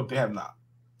 but they have not.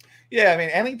 Yeah, I mean,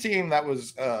 any team that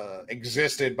was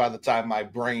existed by the time my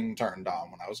brain turned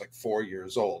on when I was like 4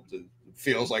 years old, it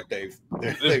feels like they've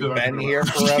been here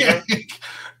forever.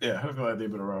 Yeah, I feel like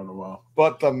they've been around a while.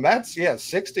 But the Mets,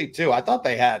 62. I thought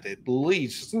they had at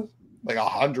least like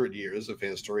 100 years of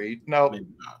history. Nope. Maybe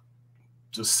not.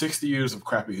 Just 60 years of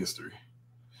crappy history.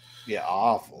 Yeah,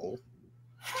 awful.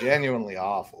 Genuinely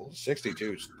awful.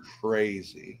 62 is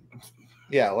crazy.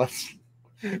 Yeah,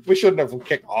 we shouldn't have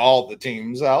kicked all the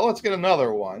teams out. Let's get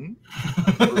another one.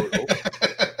 Brutal.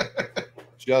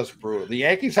 Just brutal. The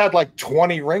Yankees had like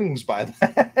 20 rings by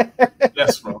then.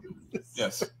 Yes, bro.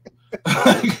 Yes.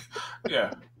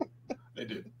 Yeah. They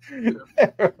did.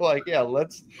 Yeah. Like, yeah,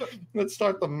 let's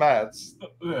start the Mets.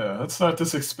 Yeah, let's start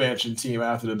this expansion team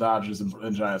after the Dodgers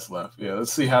and Giants left. Yeah,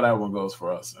 let's see how that one goes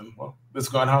for us. And well, it's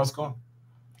going how it's going.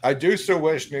 I do still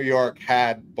wish New York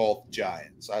had both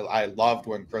Giants. I loved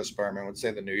when Chris Berman would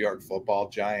say the New York Football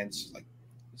Giants, like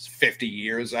it's 50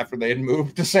 years after they had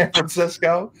moved to San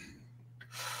Francisco.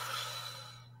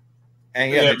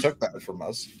 And yeah, they took that from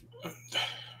us.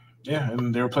 Yeah,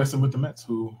 and they replaced them with the Mets,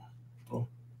 who, well,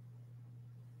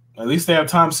 at least they have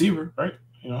Tom Seaver, right?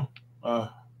 You know,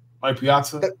 Mike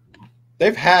Piazza.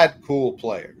 They've had cool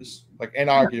players, like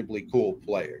inarguably cool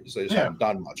players. They just haven't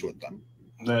done much with them.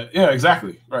 Yeah,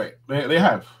 exactly. Right. They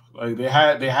have. Like they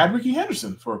had Ricky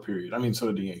Henderson for a period. I mean, so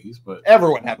did the Yankees, but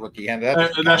everyone had Ricky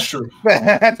Henderson. That's true.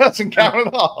 That doesn't count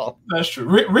at all. That's true.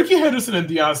 Ricky Henderson and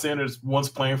Deion Sanders once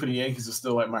playing for the Yankees is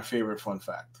still like my favorite fun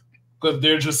fact because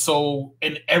they're just so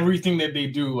in everything that they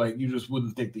do. Like you just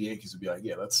wouldn't think the Yankees would be like,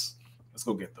 yeah, let's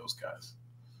go get those guys.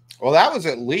 Well, that was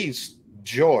at least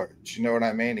George. You know what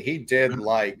I mean? He did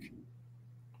like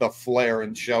the flair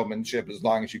and showmanship as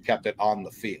long as you kept it on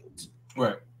the field.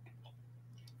 Right.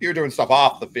 You're doing stuff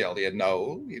off the field.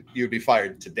 You'd be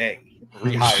fired today,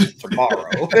 rehired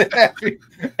tomorrow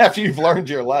after you've learned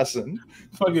your lesson.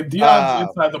 Fucking Deion's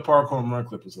inside the park home run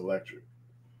clip is electric.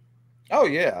 Oh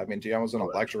yeah, I mean Deion was an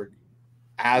electric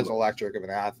of an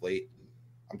athlete.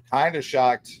 I'm kind of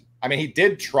shocked. I mean, he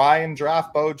did try and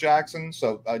draft Bo Jackson,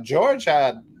 so George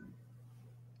had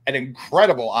an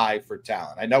incredible eye for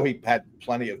talent. I know he had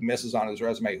plenty of misses on his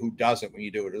resume. Who doesn't when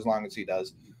you do it as long as he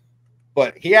does?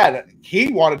 But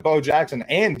he wanted Bo Jackson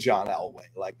and John Elway.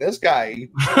 Like this guy,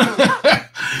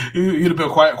 you'd have been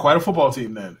quite a football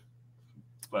team then.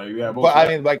 Like yeah, but I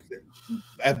mean, like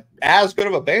as good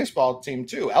of a baseball team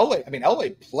too.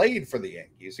 Elway played for the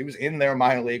Yankees. He was in their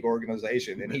minor league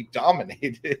organization, and he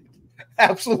dominated,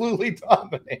 absolutely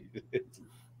dominated.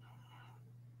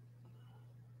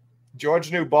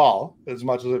 George knew ball, as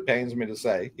much as it pains me to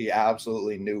say. He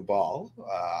absolutely knew ball.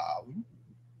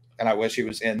 And I wish he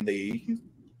was in the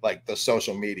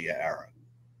social media era.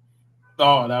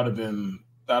 Oh, that would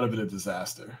have been a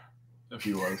disaster if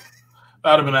he was.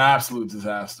 That would have been an absolute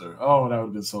disaster. Oh, that would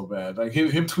have been so bad. Like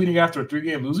him tweeting after a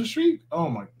 3-game losing streak. Oh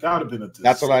my God, would have been a disaster.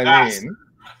 That's what I mean.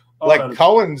 Oh, like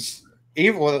Cohen's,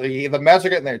 even the Mets are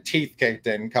getting their teeth kicked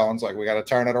in. Cohen's like, we got to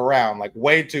turn it around. Like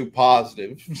way too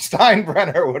positive.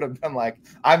 Steinbrenner would have been like,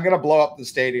 I'm gonna blow up the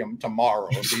stadium tomorrow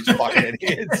if these fucking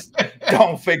idiots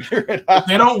don't figure it out.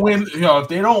 If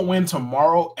they don't win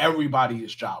tomorrow, everybody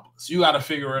is jobless. You got to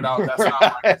figure it out. That's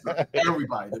not right.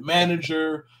 Everybody, the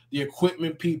manager, the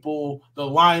equipment people, the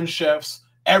line chefs,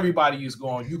 everybody is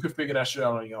going. You can figure that shit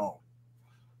out on your own.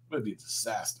 It would be a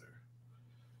disaster.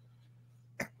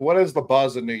 What is the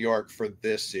buzz in New York for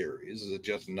this series? Is it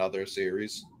just another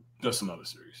series? Just another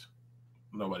series.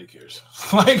 Nobody cares.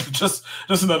 Like just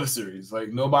another series. Like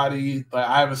nobody. Like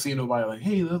I haven't seen nobody like,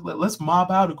 hey, let's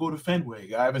mob out and go to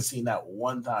Fenway. I haven't seen that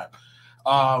one time.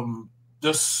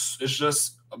 It's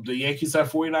just the Yankees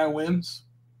have 49 wins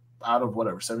out of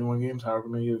whatever 71 games, however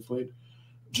many they've played.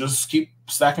 Just keep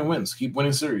stacking wins. Keep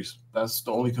winning series. That's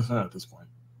the only concern at this point.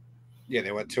 Yeah,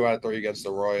 they went 2 out of 3 against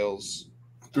the Royals.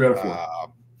 3 out of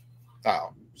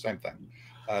 4. Same thing.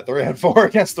 3 out of 4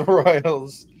 against the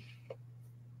Royals.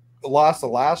 Lost the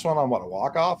last one on what, a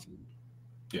walk-off?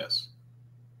 Yes.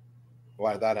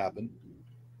 Why did that happen?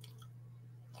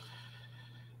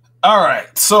 All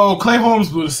right. So Clay Holmes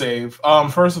blew the save.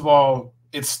 First of all,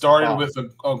 it started with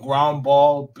a ground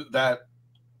ball that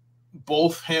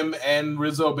both him and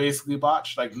Rizzo basically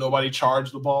botched. Like nobody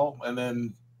charged the ball, and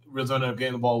then Rizzo ended up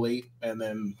getting the ball late, and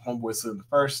then Homeboy slid in the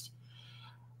first.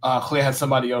 Clay had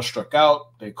somebody else struck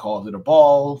out. They called it a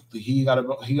ball. He got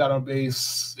on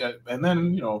base, and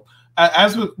then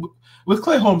as with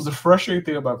Clay Holmes, the frustrating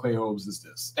thing about Clay Holmes is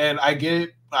this, and I get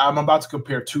it. I'm about to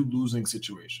compare 2 losing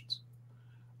situations.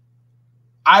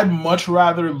 I'd much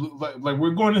rather like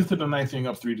we're going into the 9th inning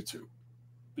up 3-2,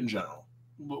 in general,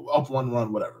 up 1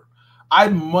 run, whatever.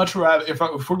 I'd much rather if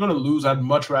we're gonna lose, I'd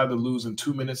much rather lose in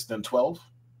 2 minutes than 12.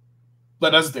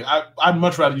 But that's the thing. I'd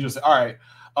much rather you just say, all right,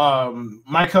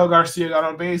 Michael Garcia got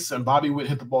on base and Bobby Witt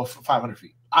hit the ball for 500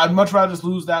 feet. I'd much rather just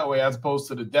lose that way as opposed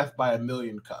to the death by a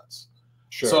million cuts.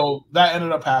 Sure. So that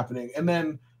ended up happening. And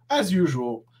then, as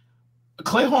usual,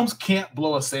 Clay Holmes can't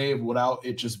blow a save without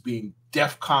it just being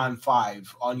DEFCON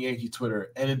 5 on Yankee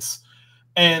Twitter.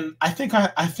 And I think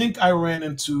I ran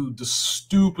into the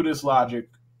stupidest logic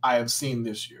I have seen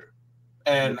this year.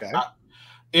 And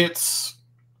it's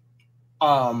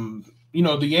you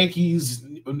know, the Yankees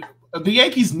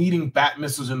needing bat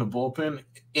missers in the bullpen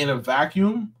in a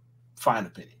vacuum, fine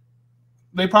opinion.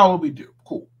 They probably do.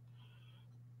 Cool.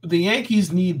 The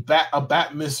Yankees need a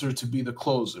bat misser to be the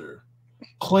closer.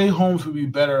 Clay Holmes would be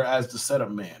better as the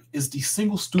setup man. Is the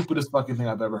single stupidest fucking thing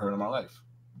I've ever heard in my life.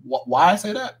 Why I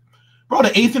say that? Bro,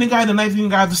 the eighth inning guy and the ninth inning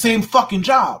guy have the same fucking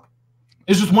job.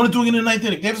 It's just one is doing it in the ninth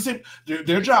inning. They have the same.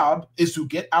 Their job is to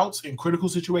get outs in critical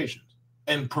situations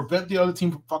and prevent the other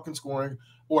team from fucking scoring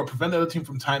or prevent the other team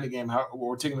from tying the game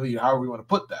or taking the lead, however you want to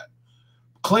put that.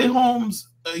 Clay Holmes,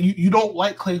 you don't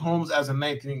like Clay Holmes as a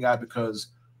ninth inning guy because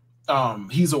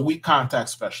he's a weak contact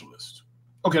specialist.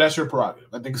 Okay, that's your prerogative.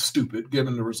 I think it's stupid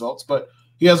given the results, but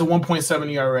he has a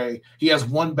 1.7 ERA. He has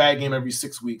one bad game every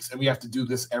 6 weeks, and we have to do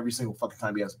this every single fucking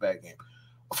time he has a bad game.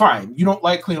 Fine. You don't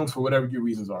like Clay Holmes for whatever your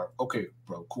reasons are. Okay,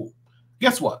 bro, cool.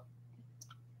 Guess what?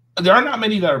 There are not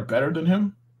many that are better than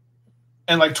him.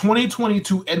 And like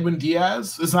 2022 Edwin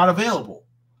Diaz is not available.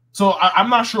 So I'm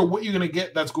not sure what you're going to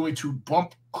get that's going to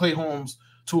bump Clay Holmes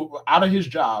out of his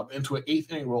job into an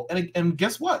eighth inning role. And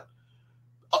guess what?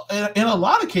 In a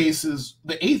lot of cases,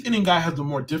 the eighth inning guy has the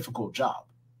more difficult job.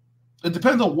 It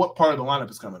depends on what part of the lineup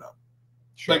is coming up.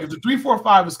 Sure. Like if the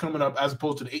 3-4-5 is coming up as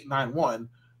opposed to the 8-9-1,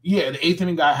 yeah, the eighth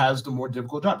inning guy has the more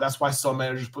difficult job. That's why some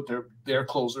managers put their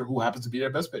closer, who happens to be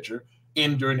their best pitcher,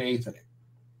 in during the eighth inning.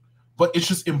 But it's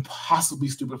just impossibly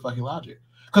stupid fucking logic.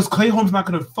 Because Clay Holmes not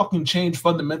going to fucking change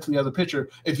fundamentally as a pitcher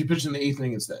if he pitches in the eighth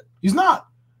inning instead. He's not.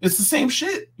 It's the same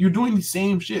shit. You're doing the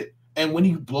same shit. And when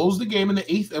he blows the game in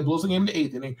the eighth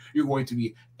inning, you're going to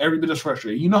be every bit as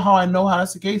frustrated. You know how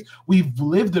that's the case? We've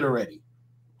lived it already.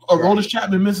 Aroldis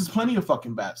Chapman misses plenty of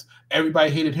fucking bats. Everybody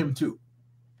hated him too.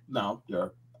 Now, there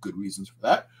are good reasons for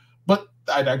that. But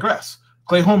I digress.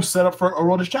 Clay Holmes set up for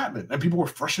Aroldis Chapman, and people were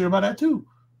frustrated about that too.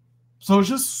 So it's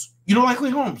just, you don't like Clay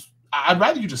Holmes. I'd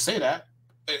rather you just say that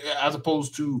as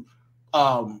opposed to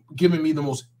giving me the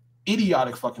most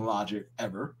idiotic fucking logic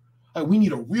ever. Like, we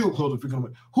need a real closer if we're going to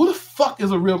win. Who the fuck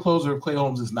is a real closer if Clay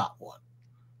Holmes is not one?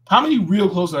 How many real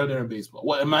closers are there in baseball?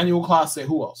 What, Emmanuel Clase?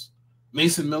 Who else?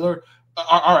 Mason Miller?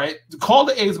 All right. Call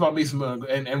the A's about Mason Miller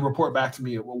and report back to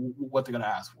me what they're going to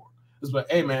ask for. It's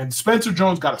like, hey, man, Spencer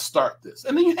Jones got to start this.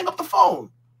 And then you hang up the phone.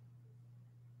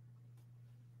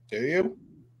 Do you?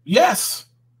 Yes.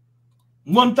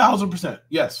 1,000%.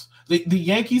 Yes. The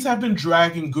Yankees have been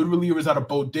dragging good relievers out of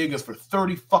bodegas for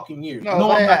 30 fucking years. No,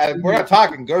 we're not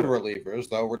talking good relievers,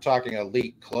 though. We're talking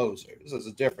elite closers. There's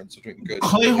a difference between good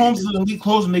Clay Holmes is an elite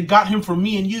closer, and they got him for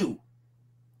me and you.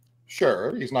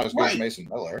 Sure. He's not as good as Mason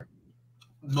Miller.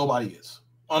 Nobody is.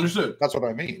 Understood. That's what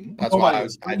I mean. That's Nobody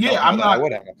why I'm not. I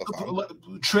would hang up the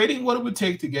phone. Trading what it would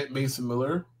take to get Mason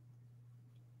Miller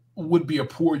would be a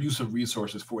poor use of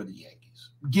resources for the Yankees.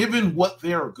 Given what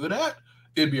they're good at,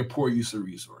 it'd be a poor use of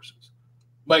resources.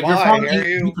 Like, you're probably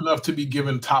deep enough to be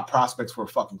given top prospects for a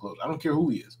fucking closer. I don't care who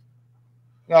he is.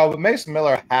 No, but Mason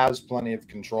Miller has plenty of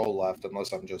control left,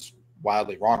 unless I'm just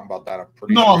wildly wrong about that. I'm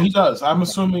pretty No, sure he does. I'm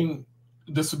assuming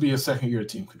this would be a second year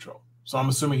team control. So I'm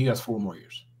assuming he has 4 more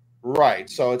years. Right.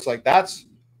 So it's like that's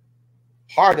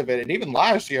part of it. And even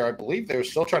last year, I believe they were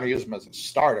still trying to use him as a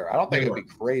starter. I don't think it'd be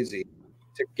crazy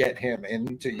to get him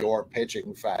into your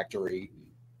pitching factory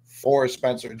for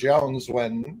Spencer Jones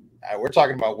when we're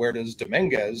talking about where does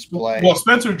Dominguez play. Well,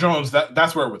 Spencer Jones,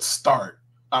 that's where it would start,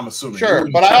 I'm assuming. Sure,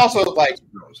 but I also like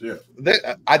Jones,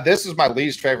 this is my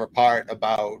least favorite part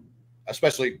about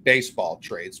especially baseball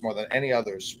trades more than any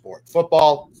other sport.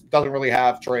 Football doesn't really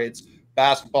have trades.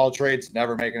 Basketball trades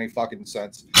never make any fucking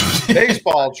sense.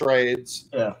 Baseball trades,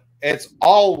 it's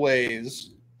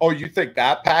always, oh, you think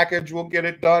that package will get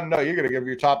it done? No, you're going to give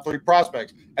your top 3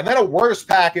 prospects. And then a worse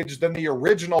package than the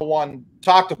original one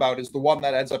talked about is the one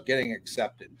that ends up getting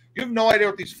accepted. You have no idea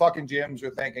what these fucking GMs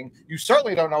are thinking. You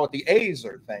certainly don't know what the A's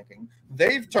are thinking.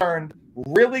 They've turned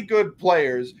really good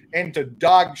players into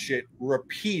dog shit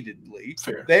repeatedly.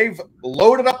 Fair. They've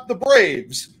loaded up the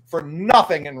Braves for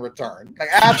nothing in return. Like,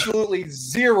 absolutely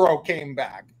zero came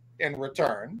back in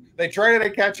return. They traded a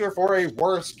catcher for a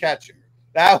worse catcher.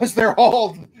 That was their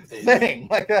whole thing.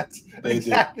 Did. Like that's They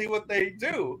exactly what they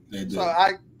do. So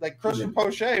I like Christian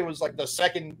Poche was like the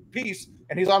second piece,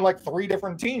 and he's on like 3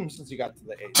 different teams since he got to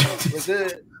the A's.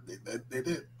 They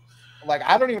did. Like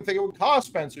I don't even think it would cost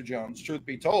Spencer Jones, truth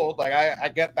be told. Like I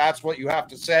get that's what you have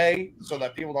to say so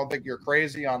that people don't think you're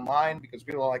crazy online because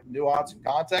people like nuance and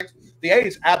context. The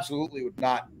A's absolutely would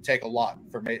not take a lot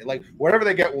for me. Like whatever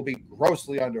they get will be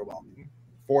grossly underwhelming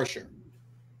for sure.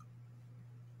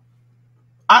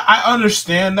 I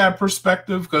understand that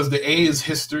perspective because the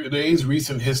A's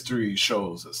recent history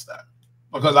shows us that.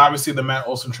 Because obviously the Matt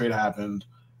Olson trade happened.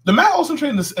 The Matt Olson trade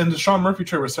and the Sean Murphy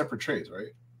trade were separate trades, right?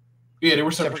 Yeah, they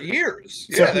were separate years.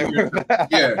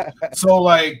 Yeah. So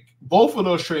like both of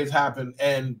those trades happened,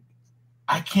 and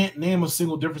I can't name a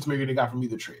single difference maker they got from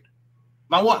either trade.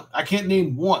 Not one. I can't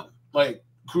name one. Like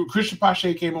Christian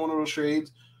Pache came on one of those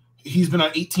trades. He's been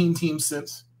on 18 teams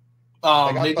since.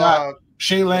 They got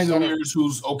Shea Langoliers,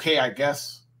 who's okay, I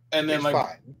guess. And then like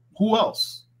fine. Who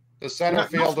else? The center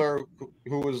fielder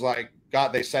who was like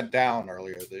they sent down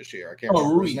earlier this year. I can't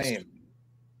remember his name.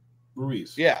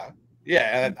 Ruiz. Yeah.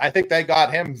 Yeah, and I think they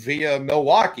got him via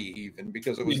Milwaukee even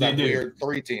because it was that weird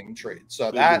 3-team trade.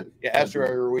 So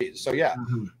Esteury Ruiz. So yeah,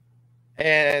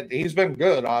 and he's been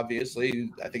good.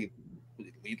 Obviously, I think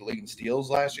he lead the league in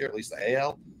steals last year, at least the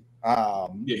AL.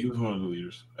 Yeah, he was one of the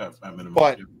leaders at minimum.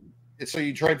 But so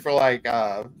you trade for like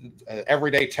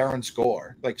everyday Terrence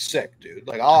Gore, like sick dude,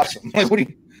 like awesome. Like what are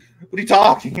you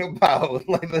talking about?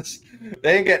 Like this,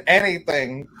 they didn't get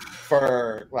anything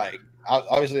for like.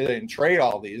 Obviously, they didn't trade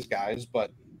all these guys,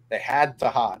 but they had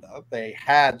Tejada, they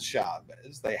had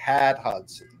Chavez, they had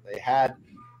Hudson,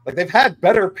 they've had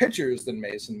better pitchers than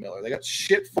Mason Miller. They got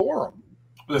shit for them.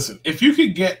 Listen, if you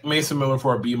could get Mason Miller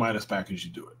for a B- package,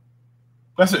 you do it.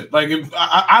 That's it. Like,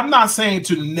 I'm not saying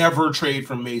to never trade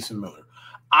for Mason Miller.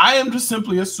 I am just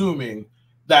simply assuming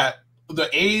that the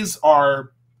A's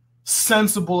are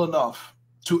sensible enough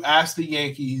to ask the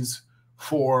Yankees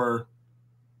for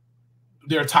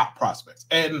their top prospects.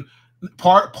 And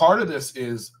part of this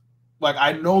is like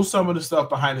I know some of the stuff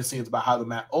behind the scenes about how the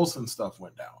Matt Olson stuff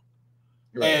went down.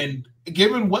 Right. And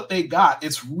given what they got,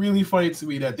 it's really funny to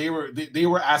me that they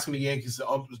were asking the Yankees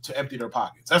to empty their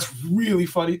pockets. That's really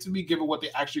funny to me, given what they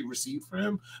actually received for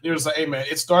him. They was like, "Hey man,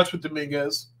 it starts with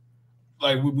Dominguez.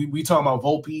 Like we talking about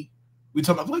Volpe. We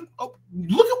talking about like, oh,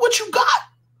 look at what you got.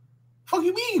 Fuck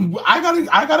you mean? I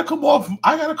gotta come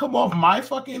off my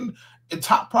fucking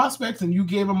top prospects, and you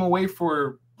gave them away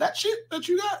for that shit that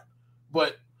you got."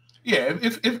 But yeah,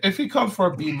 if he comes for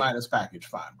a B- package,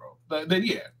 fine, bro. Then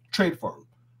yeah, trade for him.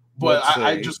 But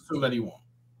I just assume that he won't.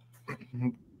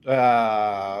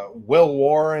 Will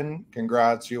Warren,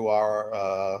 congrats, you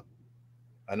are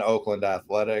an Oakland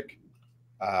Athletic.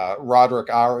 Roderick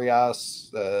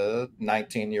Arias,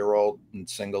 19-year-old in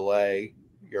single A,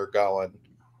 you're going.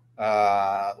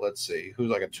 Let's see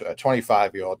who's like a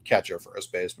 25-year-old catcher,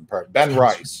 first baseman. Ben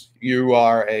Rice, you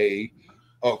are a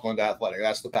Oakland Athletic.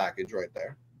 That's the package right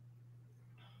there.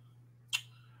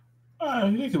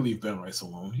 They can leave Ben Rice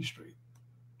alone. He's straight.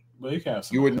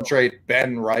 But you wouldn't trade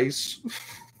Ben Rice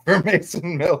for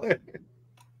Mason Miller?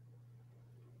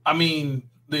 I mean,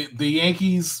 the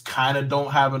Yankees kind of don't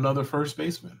have another first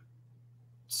baseman,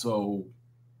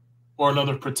 or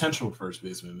another potential first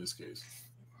baseman in this case.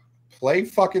 Play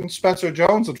fucking Spencer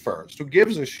Jones at first. Who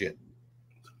gives a shit?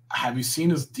 Have you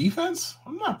seen his defense?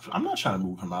 I'm not trying to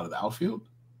move him out of the outfield.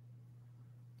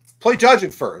 Play Judge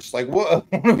at first. Like what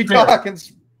are we talking?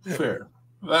 Fair.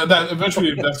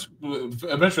 Eventually that's what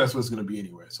it's going to be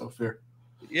anyway. So fair.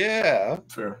 Yeah.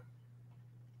 Fair.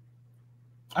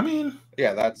 I mean,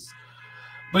 yeah, that's.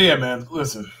 But yeah, man.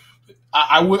 Listen,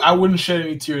 I wouldn't shed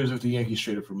any tears if the Yankees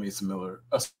traded for Mason Miller,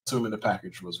 assuming the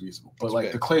package was reasonable. But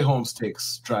like the Clay Holmes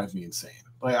takes drive me insane.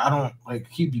 Like I don't like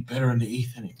he'd be better in the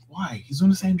 8th inning. Why? He's doing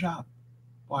the same job.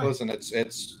 Why? Listen,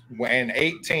 it's when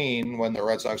 18, when the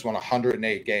Red Sox won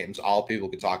 108 games, all people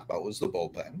could talk about was the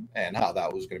bullpen and how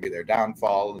that was going to be their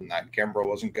downfall, and that Kimbrel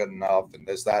wasn't good enough, and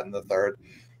this, that, and the third.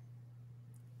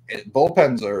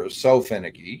 Bullpens are so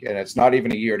finicky, and it's not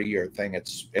even a year-to-year thing.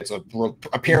 It's a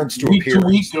appearance to appearance,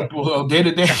 week to week, day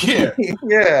to day. Yeah,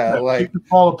 yeah, like it can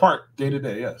fall apart day to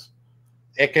day. Yes,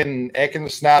 it can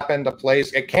snap into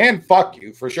place. It can fuck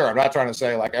you for sure. I'm not trying to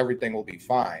say like everything will be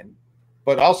fine.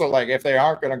 But also, like, if they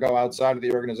aren't going to go outside of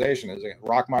the organization, is it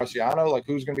Rock Marciano? Like,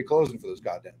 who's going to be closing for this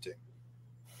goddamn team?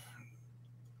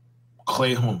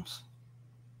 Clay Holmes.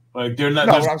 Like, they're not.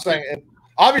 No, what I'm saying,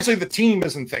 obviously, the team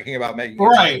isn't thinking about making it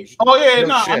right. Oh yeah,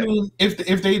 no. I mean, if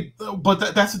they,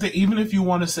 but that's the thing. Even if you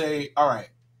want to say, all right,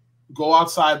 go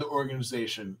outside the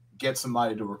organization, get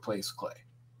somebody to replace Clay,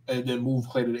 and then move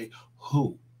Clay to the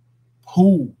who?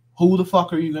 Who the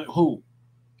fuck are you gonna who?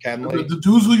 Kenley. The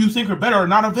dudes who you think are better are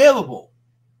not available.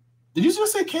 Did you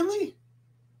just say Kenley?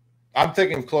 I'm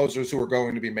thinking closers who are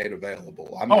going to be made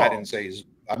available. I didn't say he's.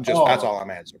 I'm just. That's all I'm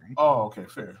answering. Oh, okay,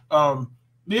 fair.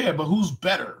 Yeah, but who's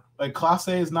better? Like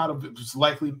Clase is not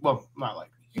likely. Well, not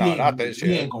likely. Not this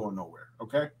year. He ain't going nowhere.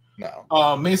 Okay.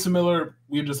 No. Mason Miller.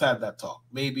 We just had that talk.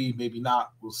 Maybe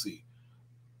not. We'll see.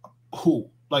 Who?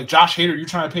 Like Josh Hader? You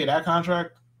trying to pay that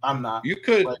contract? I'm not. You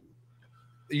could.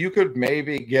 You could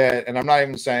maybe get, and I'm not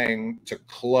even saying to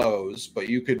close, but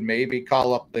you could maybe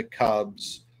call up the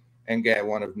Cubs and get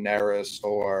one of Neris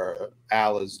or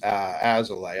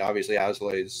Azalea. Obviously,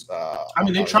 Azalea's.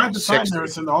 They tried to sign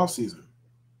Neris in the offseason.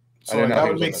 So that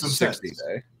would make some sense.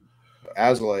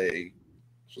 Azalea.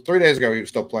 So 3 days ago, he was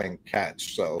still playing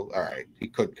catch. So, all right, he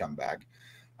could come back.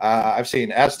 I've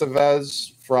seen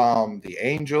Estevez from the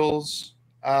Angels.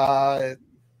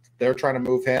 They're trying to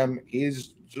move him.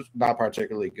 He's just not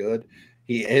particularly good.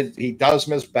 He does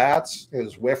miss bats.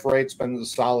 His whiff rate's been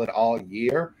solid all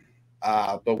year.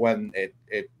 But when it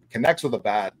connects with a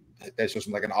bat, it's just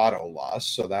like an auto loss.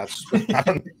 So that's I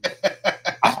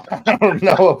don't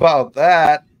know about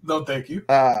that. No, thank you.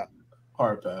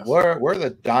 Hard pass. Where are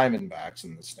the Diamondbacks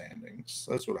in the standings?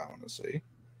 That's what I want to see.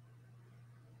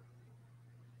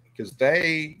 Because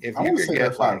if you could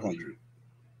get 500.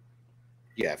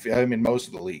 Yeah, most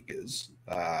of the league is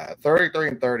 33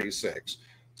 and 36.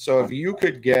 So if you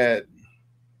could get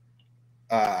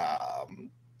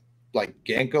like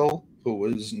Ginkel, who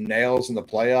was nails in the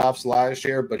playoffs last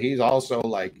year, but he's also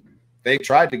like they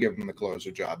tried to give him the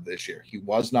closer job this year. He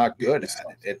was not good at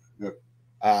it.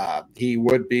 He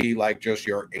would be like just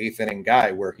your eighth inning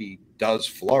guy where he does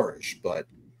flourish, but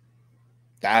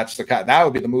that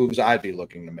would be the moves I'd be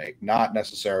looking to make, not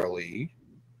necessarily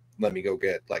let me go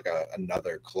get like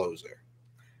another closer.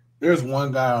 There's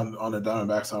one guy on the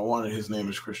Diamondbacks I wanted. His name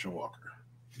is Christian Walker.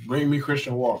 Bring me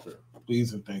Christian Walker,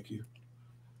 please and thank you.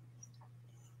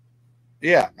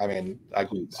 Yeah,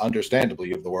 understandably,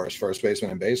 you have the worst first baseman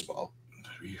in baseball.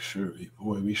 We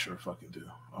sure fucking do.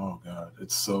 Oh God,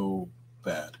 it's so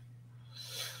bad.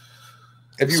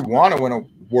 If you want to win a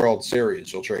World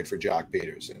Series, you'll trade for Jock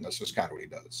Peterson. That's just kind of what he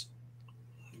does.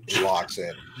 He locks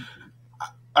in.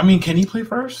 Can he play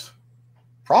first?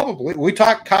 Probably. We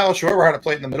taught Kyle Schwarber how to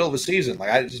play in the middle of the season.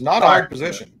 It's not a hard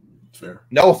position. Fair.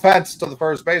 No offense to the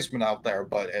first baseman out there,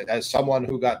 but as someone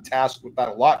who got tasked with that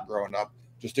a lot growing up,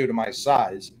 just due to my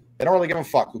size, they don't really give a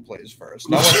fuck who plays first.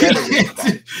 No one ever gives a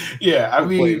fuck. Yeah,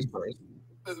 plays first.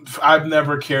 I've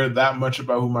never cared that much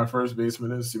about who my first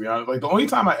baseman is, to be honest. Like the only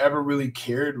time I ever really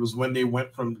cared was when they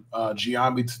went from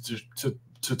Giambi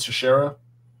to Teixeira.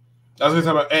 That's what I'm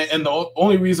talking about. And the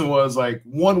only reason was like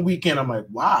one weekend, I'm like,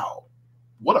 wow,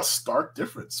 what a stark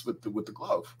difference with the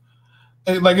glove.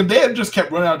 And like if they had just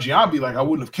kept running out Giambi, like I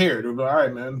wouldn't have cared. It would be all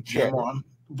right, man, come on.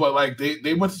 But like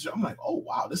they went to, I'm like, oh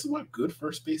wow, this is what good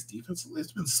first base defense.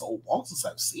 It's been so long since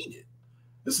I've seen it.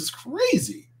 This is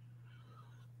crazy.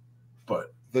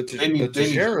 But the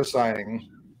Teixeira signing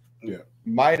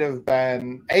might have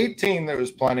been 18. There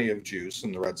was plenty of juice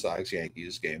in the Red Sox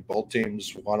Yankees game. Both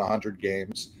teams won 100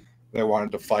 games. They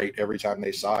wanted to fight every time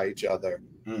they saw each other.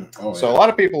 A lot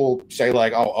of people say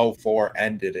like, 0-4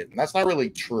 ended it. And that's not really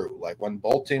true. Like when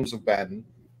both teams have been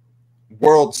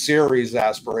World Series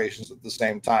aspirations at the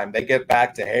same time, they get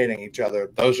back to hating each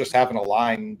other. Those just haven't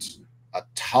aligned a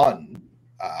ton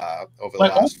over the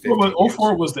last 15 years.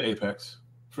 04 was the apex.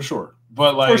 For sure.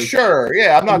 But like for sure.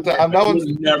 Yeah, I'm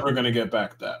never gonna get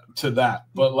back to that.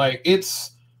 But like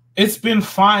it's been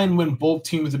fine when both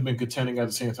teams have been contending at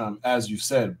the same time, as you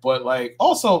said. But like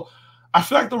also, I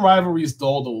feel like the rivalry is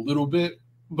dulled a little bit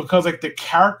because like the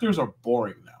characters are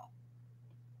boring now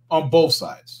on both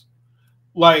sides.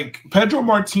 Like Pedro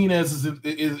Martinez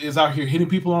is out here hitting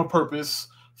people on purpose,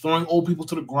 throwing old people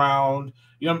to the ground.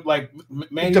 Like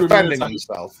Manny defending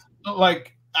himself.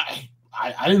 Like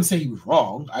I didn't say he was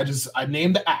wrong. I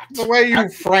named the act. The way you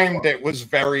framed it was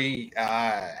very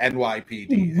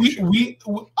NYPD. We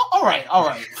all right.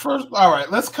 First, all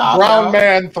right. Let's calm down. Brown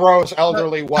man throws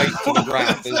elderly white to the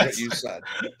ground. Is what you said.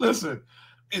 Listen,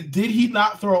 did he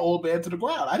not throw old man to the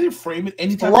ground? I didn't frame it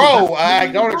any time. Throw. I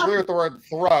don't agree with the word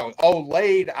throw.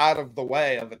 Laid out of the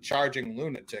way of a charging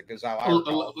lunatic is how I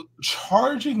recall.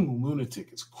 Charging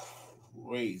lunatic is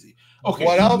crazy. Okay.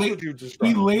 What else would you describe?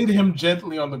 He laid him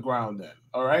gently on the ground. Then,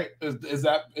 all right. Is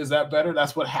that better?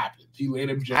 That's what happened. He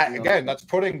laid him gently. Again, that's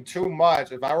putting too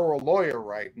much. If I were a lawyer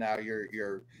right now,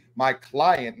 you're my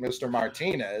client, Mr.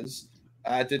 Martinez,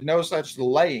 did no such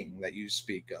laying that you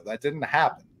speak of. That didn't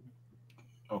happen.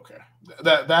 Okay.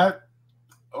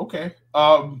 Okay.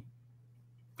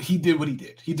 He did what he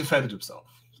did. He defended himself.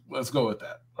 Let's go with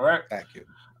that. All right. Thank you.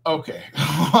 Okay.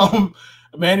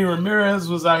 Manny Ramirez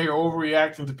was out here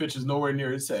overreacting to pitches nowhere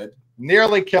near his head.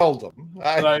 Nearly killed him.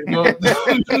 Like,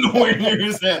 nowhere near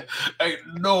his head. Like,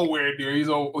 nowhere near. He's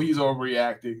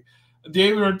overreacting.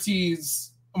 David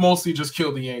Ortiz mostly just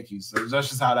killed the Yankees. That's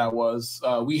just how that was.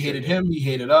 We hated him. He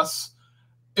hated us.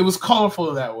 It was colorful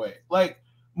in that way. Like,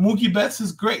 Mookie Betts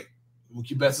is great.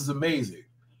 Mookie Betts is amazing.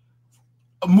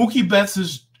 Mookie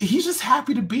Betts he's just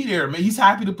happy to be there, man. He's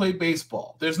happy to play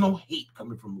baseball. There's no hate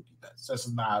coming from Mookie Betts. That's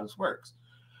just not how this works.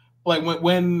 Like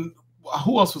when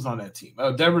who else was on that team?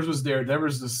 Devers was there.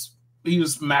 He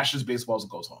just smashes baseballs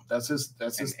and goes home. That's his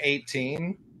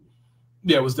 18.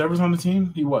 Yeah, was Devers on the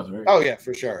team? He was, right? Oh yeah,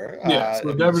 for sure. Yeah,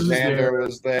 so Devers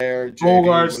was there.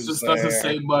 Bogarts just doesn't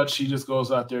say much. He just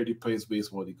goes out there and he plays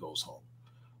baseball and he goes home.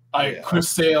 Chris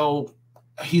Sale,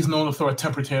 he's known to throw a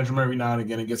temper tantrum every now and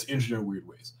again and gets injured in weird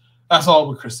ways. That's all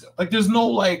with Chris Sale. Like, there's no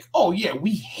like, oh yeah,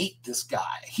 we hate this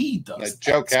guy. He does. Like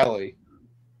Joe Kelly.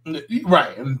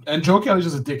 Right, and Joe Kelly's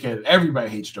just a dickhead. Everybody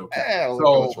hates Joe Kelly.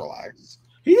 So let's relax.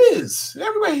 He is.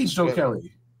 Everybody hates Joe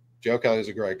Kelly. Joe Kelly's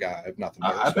a great guy. I have nothing.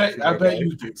 I bet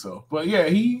you think so. But yeah,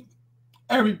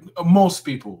 most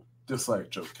people dislike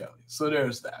Joe Kelly. So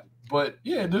there's that. But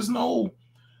yeah, there's no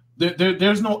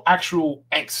actual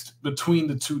angst between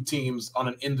the two teams on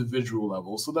an individual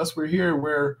level. So that's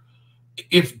where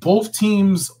if both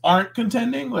teams aren't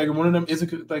contending, like one of them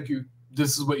isn't like you,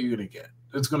 this is what you're gonna get.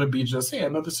 It's going to be just,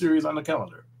 another series on the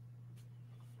calendar.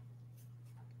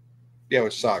 Yeah,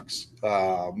 which sucks.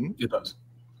 It does.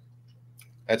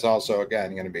 It's also,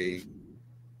 again, going to be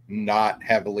not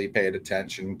heavily paid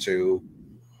attention to,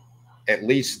 at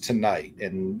least tonight,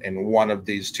 in one of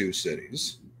these two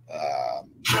cities.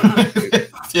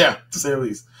 Yeah, to say the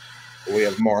least. We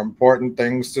have more important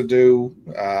things to do,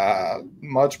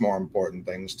 much more important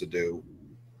things to do.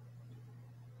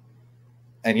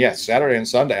 And yes, Saturday and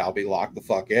Sunday, I'll be locked the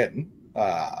fuck in.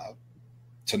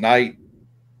 Tonight,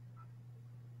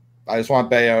 I just want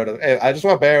Bayo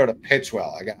to pitch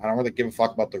well. I don't really give a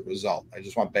fuck about the result. I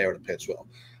just want Bayo to pitch well.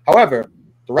 However,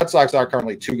 the Red Sox are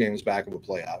currently 2 games back of a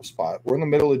playoff spot. We're in the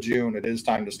middle of June. It is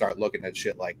time to start looking at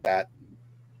shit like that.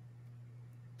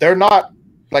 They're not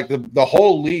like the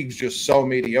whole league's just so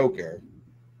mediocre.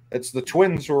 It's the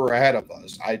Twins who are ahead of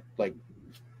us.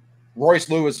 Royce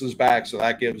Lewis is back, so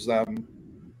that gives them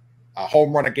a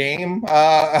home run a game,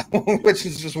 which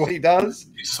is just what he does.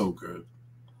 He's so good.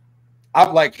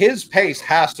 His pace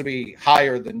has to be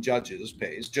higher than Judge's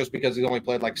pace, just because he's only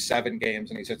played like 7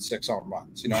 games and he's hit 6 home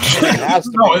runs. You know what I mean? It has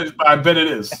to I bet it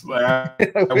is. Like, I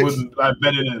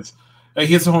bet it is. Like,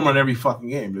 he hits a home run every fucking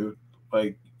game, dude.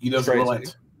 Like, he doesn't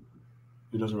relent.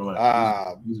 He doesn't relent.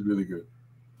 He's really good.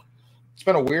 It's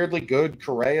been a weirdly good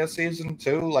Correa season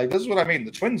too. Like, this is what I mean.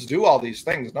 The Twins do all these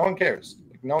things. No one cares.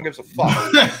 Like, no one gives a fuck.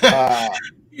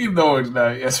 You know it's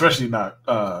not, especially not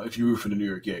if you root for the New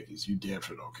York Yankees. You damn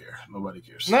sure don't care. Nobody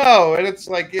cares. No, and it's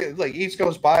like East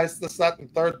Coast bias. This, that,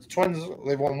 and third. The Twins,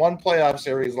 they've won 1 playoff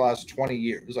series the last 20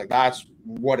 years. Like, that's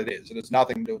what it is, and it's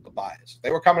nothing to do with the bias.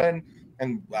 They were coming in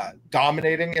and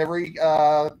dominating every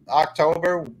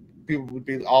October. People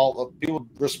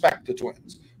would respect the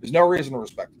Twins. There's no reason to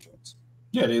respect the Twins.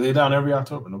 Yeah, they lay down every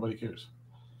October. Nobody cares.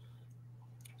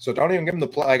 So don't even give them the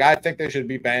play. Like, I think they should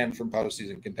be banned from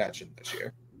postseason contention this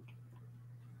year.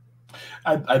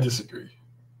 I disagree.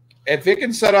 If it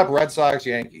can set up Red Sox,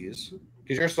 Yankees,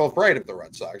 because you're still afraid of the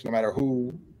Red Sox, no matter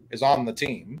who is on the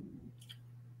team.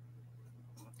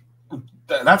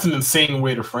 That's an insane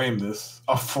way to frame this.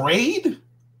 Afraid?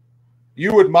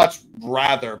 You would much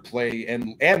rather play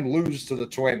and lose to the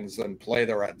Twins than play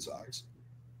the Red Sox.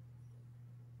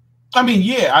 I mean,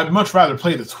 yeah, I'd much rather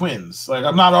play the Twins. Like,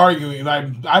 I'm not arguing.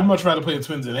 I'd much rather play the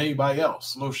Twins than anybody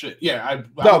else. No shit. Yeah,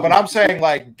 but I'm saying,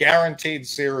 like, guaranteed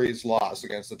series loss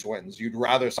against the Twins. You'd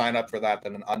rather sign up for that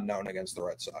than an unknown against the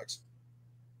Red Sox.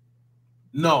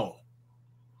 No,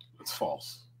 it's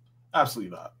false.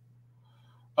 Absolutely not.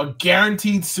 A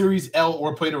guaranteed series L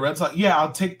or play the Red Sox. Yeah,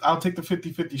 I'll take the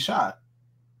 50-50 shot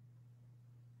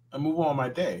and move on my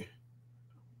day.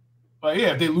 But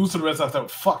yeah, if they lose to the Red Sox, that would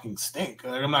fucking stink.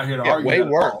 Like, I'm not here to argue. Way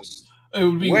worse. It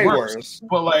would be way worse.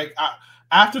 But like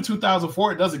after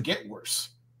 2004, it doesn't get worse.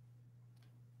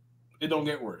 It don't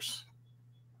get worse.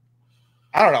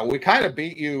 I don't know. We kind of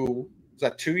beat you. Was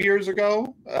that 2 years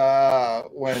ago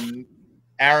when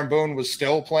Aaron Boone was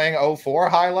still playing 04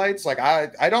 highlights? Like,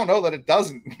 I don't know that it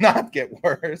doesn't not get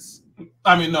worse.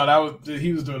 I mean, no,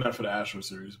 he was doing that for the Astro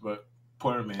series, but.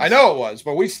 I know it was,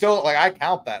 but we still I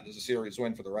count that as a series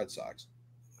win for the Red Sox.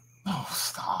 Oh,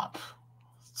 stop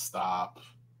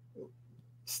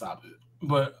it!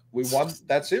 But we won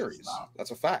that series.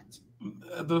 That's a fact.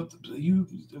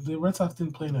 The Red Sox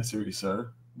didn't play in that series,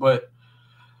 sir. But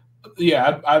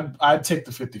yeah, I'd take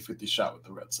the 50-50 shot with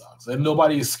the Red Sox, and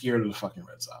nobody is scared of the fucking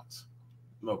Red Sox.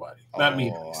 Nobody, not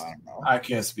me. I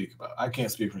can't speak for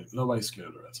nobody's scared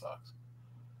of the Red Sox.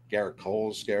 Garrett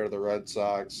Cole's scared of the Red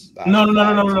Sox. No.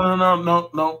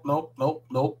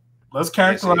 Let's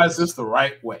characterize this the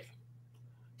right way.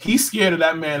 He's scared of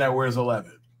that man that wears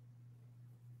 11.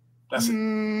 That's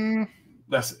it.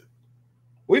 That's it.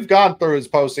 We've gone through his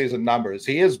postseason numbers.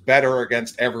 He is better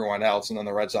against everyone else, and then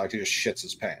the Red Sox, he just shits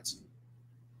his pants.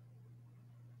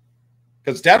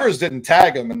 Because Devers didn't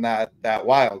tag him in that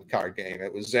wild card game.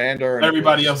 It was Xander and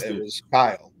everybody else did. It was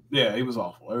Kyle. Yeah, he was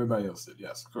awful. Everybody else did.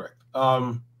 Yes, correct.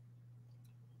 Well,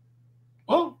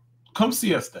 come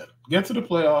see us then. Get to the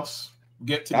playoffs.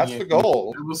 That's the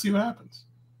goal. And we'll see what happens.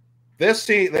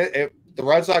 The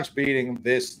Red Sox beating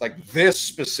this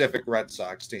specific Red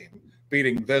Sox team,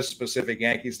 beating this specific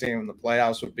Yankees team in the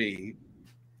playoffs would be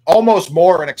almost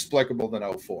more inexplicable than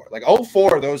 04. Like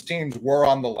 04, those teams were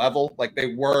on the level. Like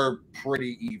they were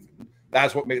pretty even.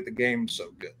 That's what made the game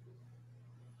so good.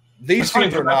 These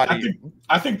teams are not even.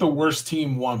 I think the worst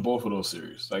team won both of those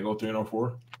series, like 03 and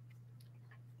 04.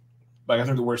 Like I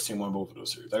think the worst team won both of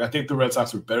those series. Like I think the Red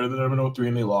Sox were better than them in 03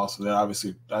 and they lost. And then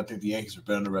obviously I think the Yankees were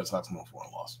better than the Red Sox in 04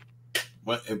 and lost.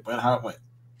 It went how it went.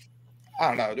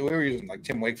 I don't know. We were using like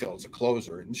Tim Wakefield as a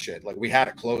closer and shit. Like we had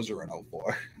a closer in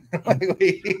 04.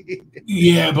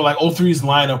 Yeah, but like 03's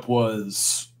lineup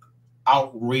was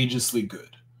outrageously good.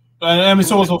 I mean,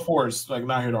 so was 04's. Like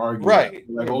not here to argue. Right.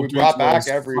 Like, we brought back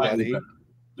everybody.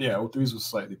 Yeah, 03's was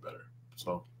slightly better.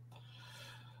 So,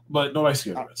 but nobody's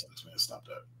scared of the Red Sox, man. Stop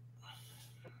that.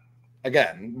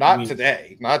 Again, not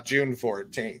today, not June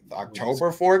 14th,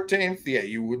 October 14th. Yeah,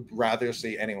 you would rather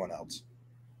see anyone else.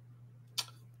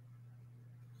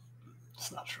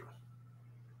 It's not true.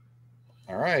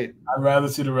 All right. I'd rather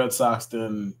see the Red Sox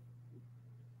than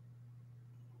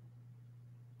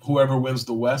whoever wins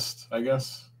the West, I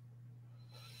guess.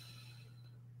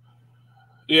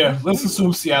 Yeah, let's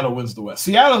assume Seattle wins the West.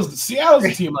 Seattle's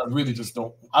a team I really just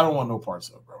don't want no parts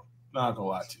of, bro. Not gonna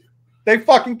lie to you. They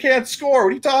fucking can't score. What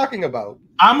are you talking about?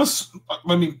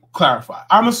 Let me clarify.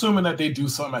 I'm assuming that they do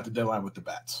something at the deadline with the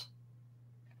bats.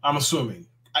 I'm assuming.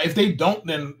 If they don't,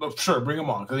 then sure, bring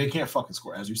them on because they can't fucking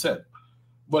score, as you said.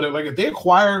 But if they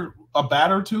acquire a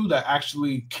bat or two that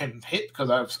actually can hit,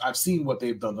 because I've seen what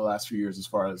they've done the last few years as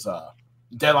far as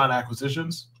deadline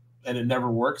acquisitions, and it never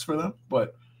works for them.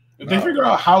 But if they figure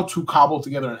out how to cobble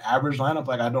together an average lineup,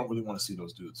 like I don't really want to see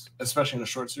those dudes, especially in a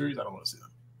short series. I don't want to see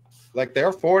them. Like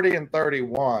they're 40 and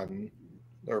 31,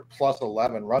 they're plus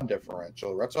 11 run differential.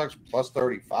 The Red Sox plus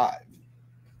 35.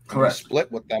 Correct. We split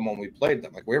with them when we played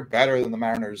them. Like we're better than the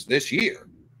Mariners this year.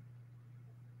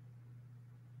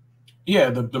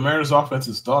 Yeah, the Mariners' offense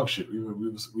is dog shit. We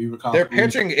were Their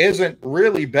pitching isn't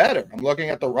really better. I'm looking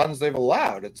at the runs they've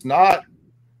allowed. It's not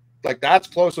like that's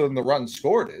closer than the runs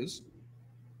scored is.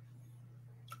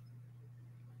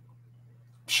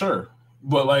 Sure,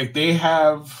 but like they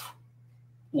have.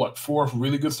 What, 4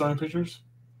 really good starting pitchers?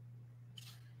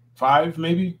 5,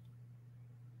 maybe?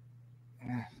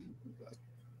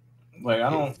 Like I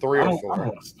don't 3 or 4.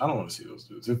 I don't want to see those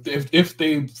dudes. If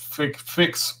they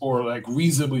fix or like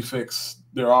reasonably fix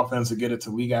their offense to get it to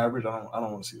league average, I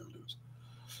don't want to see them dudes.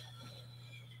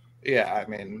 Yeah, I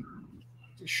mean,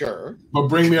 sure. But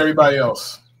bring me everybody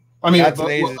else. I mean,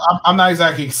 I'm not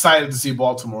exactly excited to see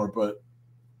Baltimore, but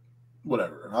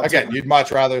whatever. Again, you'd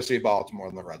much rather see Baltimore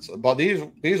than the Red Sox. But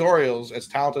these Orioles, as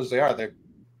talented as they are, they're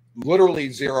literally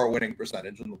 0 winning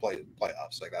percentage in the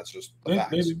playoffs. Like that's just the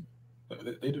facts.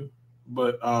 They do.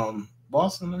 But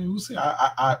Boston, I mean, we'll see.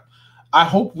 I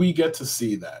hope we get to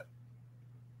see that.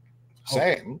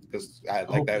 Same, because I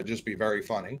think that would just be very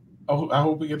funny. I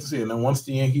hope we get to see it. And then once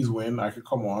the Yankees win, I could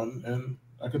come on and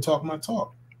I could talk my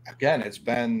talk. Again, it's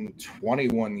been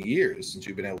 21 years since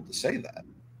you've been able to say that.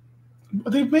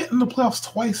 But they've been in the playoffs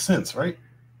twice since, right?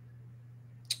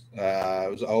 It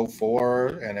was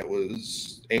 04, and it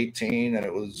was 18, and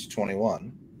it was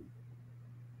 21.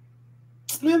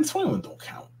 Man, 21 don't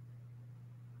count.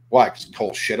 Why? Because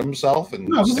Cole shit himself? And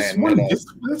no,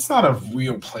 it's not a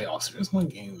real playoff series. It's one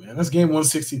game, man. That's game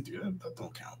 163. That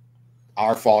don't count.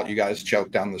 Our fault. You guys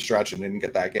choked down the stretch and didn't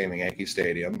get that game in Yankee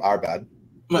Stadium. Our bad.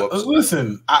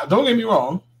 Listen, don't get me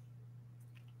wrong.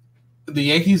 The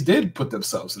Yankees did put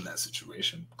themselves in that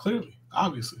situation, clearly,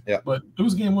 obviously. Yeah. But it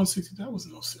was game 160. That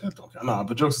wasn't that don't count. No,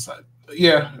 but jokes aside.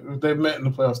 Yeah, they've met in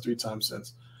the playoffs 3 times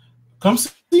since. Come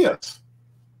see us.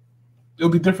 It'll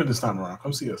be different this time around.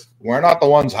 Come see us. We're not the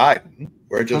ones hiding.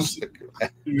 We're just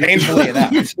painfully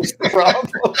inept. It's the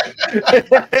problem.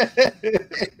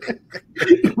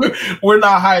 We're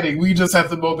not hiding. We just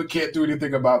have to know that can't do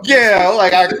anything about this. Yeah,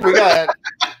 like we got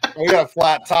a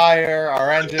flat tire. Our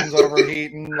engine's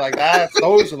overheating. Like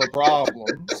those are the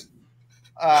problems.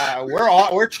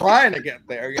 We're trying to get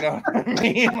there. You know what I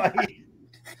mean? Like,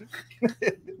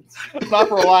 it's not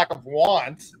for a lack of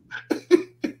want.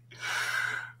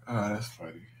 Oh, that's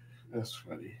funny. That's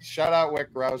funny. Shout out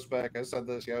Wick Grousbeck. I said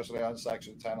this yesterday on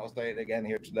Section 10. I'll say it again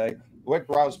here today. Wick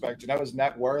Grousbeck, do you know his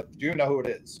net worth? Do you know who it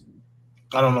is?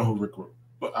 I don't know who Rick was.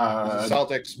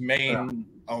 Celtics' main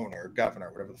owner,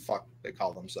 governor, whatever the fuck they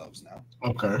call themselves now.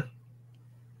 Okay.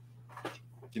 Do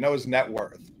you know his net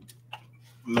worth?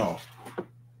 No.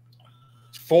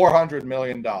 $400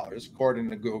 million, according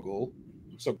to Google.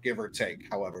 So give or take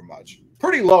however much.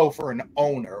 Pretty low for an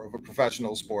owner of a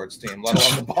professional sports team, let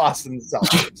alone the Boston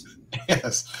Celtics.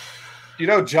 Yes. Do you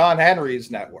know John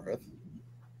Henry's net worth?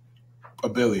 A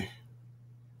Billy.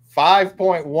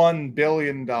 $5.1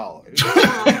 billion.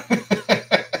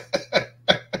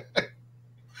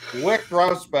 Wick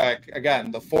Grousbeck,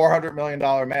 again, the $400 million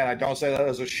man. I don't say that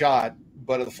as a shot,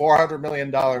 but the $400 million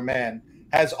man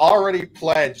has already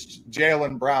pledged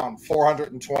Jaylen Brown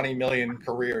 $420 million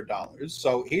career dollars.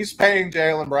 So he's paying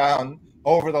Jaylen Brown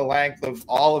over the length of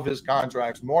all of his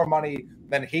contracts more money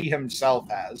than he himself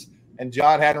has. And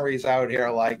John Henry's out here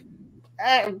like,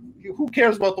 who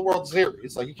cares about the World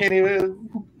Series? Like, you can't even,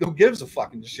 who gives a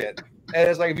fucking shit? And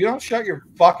it's like, if you don't shut your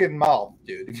fucking mouth,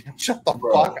 dude, if you don't shut the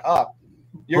fuck up,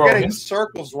 you're getting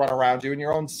circles run around you in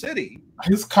your own city.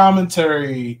 His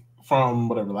commentary from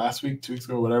whatever, last week, 2 weeks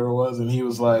ago, whatever it was, and he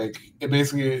was like, it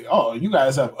basically, oh, you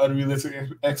guys have unrealistic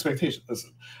expectations.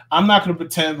 Listen, I'm not going to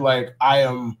pretend like I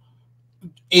am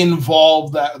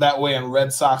involved that way in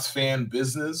Red Sox fan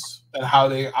business and how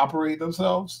they operate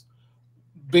themselves.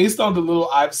 Based on the little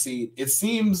I've seen, it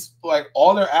seems like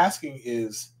all they're asking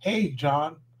is, hey,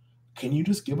 John, can you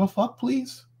just give a fuck,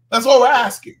 please? That's all we're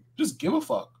asking. Just give a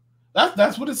fuck.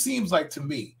 That's what it seems like to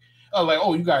me. Like,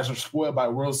 oh, you guys are spoiled by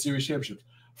World Series championships.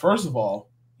 First of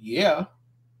all, yeah,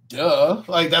 duh.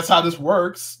 Like, that's how this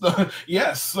works.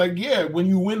 Yes, like, yeah, when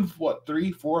you win, what,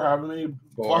 3, 4, however many?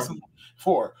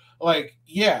 Four. Like,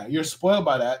 yeah, you're spoiled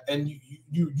by that, and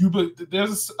you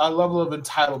there's a level of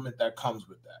entitlement that comes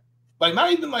with that. Like,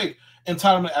 not even like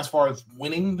entitlement as far as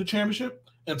winning the championship,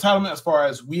 entitlement as far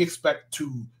as we expect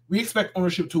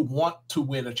ownership to want to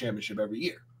win a championship every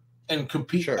year and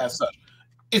compete as such.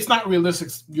 It's not realistic.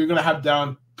 You're gonna have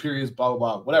down periods, blah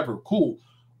blah blah, whatever. Cool,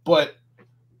 but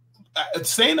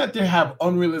saying that they have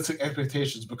unrealistic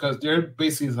expectations because they're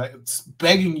basically like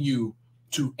begging you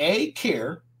to A,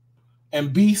 care,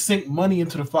 and B, sink money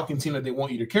into the fucking team that they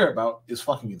want you to care about is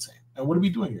fucking insane. And what are we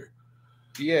doing here?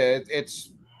 Yeah,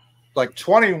 it's like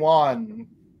 21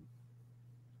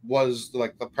 was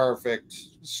like the perfect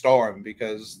storm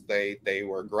because they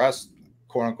were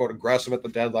quote unquote aggressive at the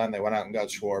deadline. They went out and got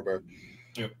Schwarber.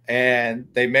 Yep. And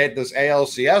they made this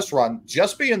ALCS run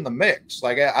just be in the mix.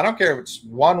 Like, I don't care if it's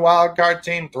 1 wild card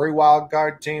team, 3 wild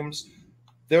card teams.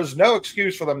 There's no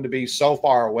excuse for them to be so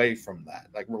far away from that.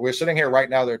 Like, we're sitting here right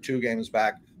now, they're 2 games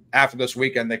back. After this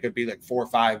weekend, they could be like 4 or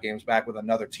 5 games back with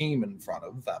another team in front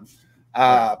of them.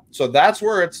 So that's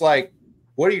where it's like,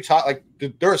 what are you talking?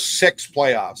 Like, there are 6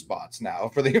 playoff spots now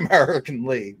for the American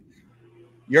League.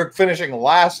 You're finishing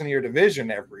last in your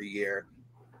division every year.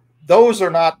 Those are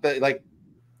not the, like,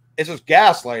 it's just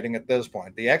gaslighting at this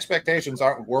point. The expectations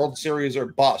aren't World Series or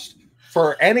bust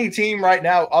for any team right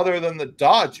now other than the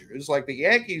Dodgers. Like, the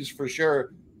Yankees for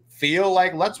sure feel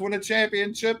like let's win a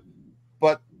championship,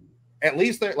 but at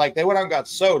least they're like, they went out and got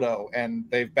Soto, and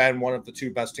they've been one of the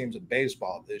 2 best teams in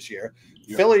baseball this year.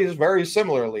 Yeah. Phillies very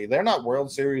similarly. They're not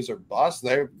World Series or bust.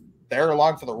 They're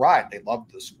along for the ride. They love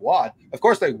the squad. Of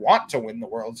course, they want to win the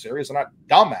World Series. They're not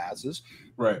dumbasses.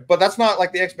 Right. But that's not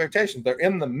like the expectation. They're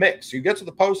in the mix. You get to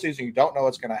the postseason, you don't know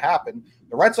what's going to happen.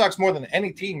 The Red Sox, more than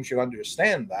any team, should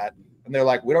understand that. And they're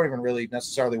like, we don't even really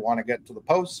necessarily want to get to the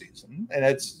postseason. And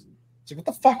it's like, what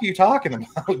the fuck are you talking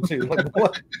about, dude? Like,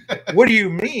 what do you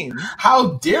mean?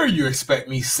 How dare you expect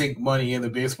me sink money in the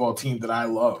baseball team that I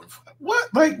love?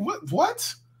 What? Like,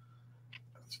 what?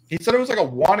 He said it was like a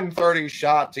 1 in 30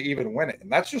 shot to even win it, and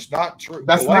that's just not true.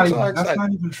 That's not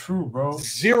even true, bro.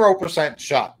 0%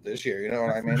 shot this year. You know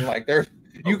what I mean? Like,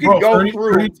 you can go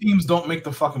 30 teams don't make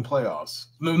the fucking playoffs.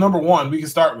 Number one, we can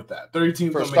start with that. 30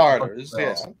 teams for starters.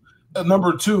 Yeah.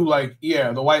 Number 2, like,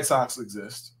 yeah, the White Sox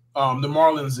exist. The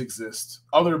Marlins exist.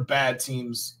 Other bad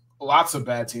teams, lots of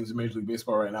bad teams in Major League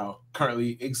Baseball right now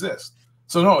currently exist.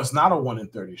 So no, it's not a 1 in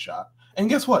 30 shot. And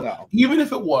guess what? No. Even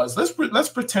if it was, let's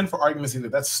pretend for argument's sake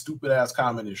that stupid ass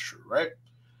comment is true, right?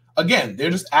 Again,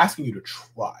 they're just asking you to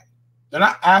try. They're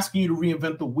not asking you to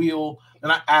reinvent the wheel. They're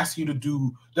not asking you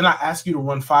to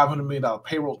run $500 million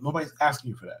payroll. Nobody's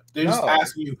asking you for that. They're just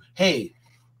asking you, hey,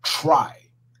 try.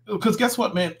 Because guess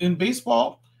what, man? In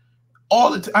baseball,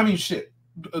 the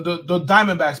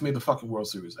Diamondbacks made the fucking World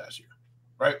Series last year,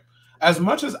 right? As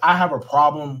much as I have a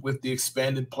problem with the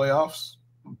expanded playoffs,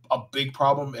 a big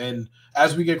problem, and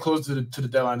as we get closer to the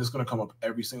deadline, it's going to come up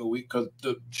every single week because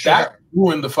that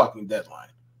ruined the fucking deadline,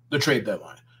 the trade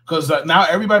deadline. Because now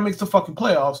everybody makes the fucking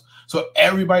playoffs, so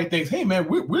everybody thinks, hey, man,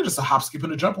 we're just a hop, skip,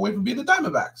 and a jump away from being the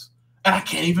Diamondbacks. And I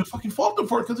can't even fucking fault them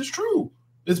for it because it's true.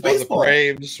 It's baseball. The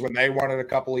Braves, when they won it a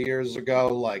couple of years ago,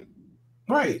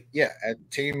 right. Yeah,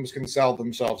 teams can sell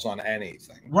themselves on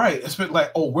anything. Right. It's been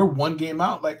like, oh, we're one game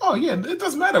out. Like, oh, yeah, it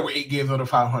doesn't matter. We're 8 games out of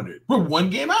 500. We're one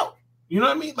game out. You know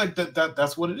what I mean? Like,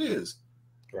 that's what it is.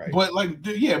 Right. But,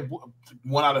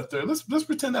 1 out of 3. Let's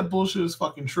pretend that bullshit is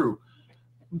fucking true.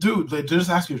 Dude, they just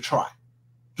ask you to try.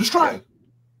 Just try. Yeah.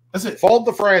 That's it. Fold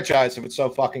the franchise if it's so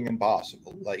fucking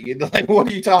impossible. What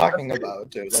are you talking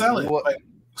about, dude? Sell it.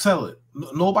 Sell it.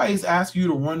 Nobody's asking you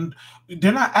to run.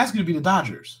 They're not asking you to be the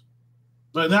Dodgers.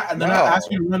 They're not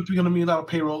asking you to run $300 million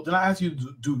payroll. They're not asking you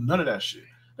to do none of that shit.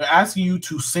 They're asking you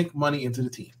to sink money into the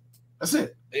team. That's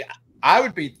it. Yeah, I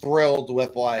would be thrilled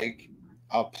with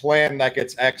a plan that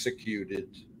gets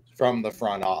executed from the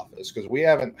front office because we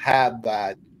haven't had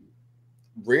that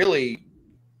really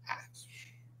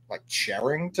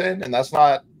Cherington, and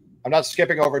I'm not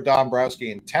skipping over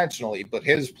Dombrowski intentionally, but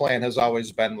his plan has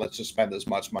always been, let's just spend as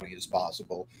much money as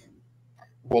possible.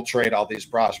 We'll trade all these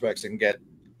prospects and get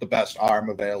the best arm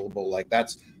available.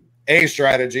 That's a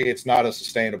strategy. It's not a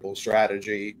sustainable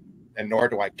strategy, and nor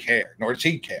do I care, nor does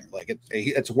he care.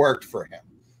 It's worked for him.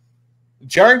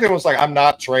 Cherington was I'm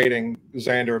not trading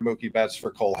Xander and Mookie Betts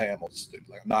for Cole Hamels. Dude.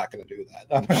 I'm not going to do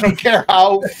that. I don't care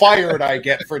how fired I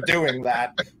get for doing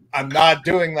that. I'm not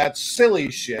doing that silly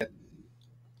shit.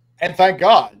 And thank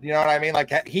God, you know what I mean?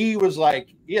 He was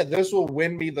yeah, this will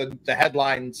win me the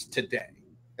headlines today.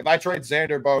 If I trade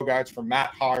Xander Bogaerts for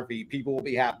Matt Harvey, people will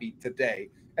be happy today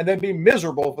and then be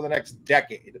miserable for the next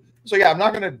decade. So yeah, I'm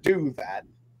not going to do that.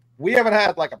 We haven't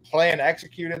had a plan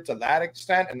executed to that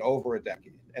extent in over a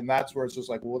decade. And that's where it's just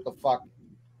well, what the fuck?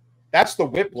 That's the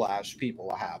whiplash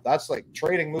people have. That's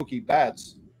trading Mookie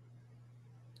Betts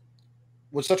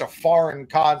was such a foreign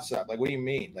concept. What do you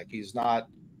mean? It's not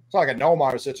like a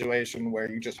Nomar situation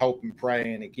where you just hope and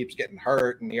pray and he keeps getting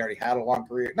hurt and he already had a long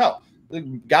career. No, the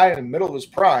guy in the middle of his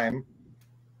prime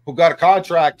who got a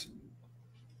contract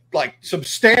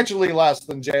substantially less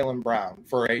than Jaylen Brown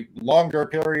for a longer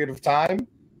period of time.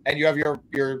 And you have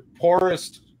your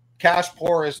cash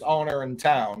poorest owner in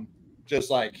town, just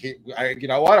you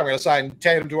know what? I'm going to sign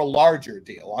Tatum to a larger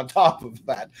deal on top of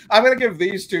that. I'm going to give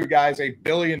these two guys $1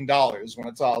 billion when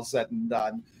it's all said and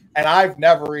done. And I've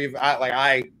never even,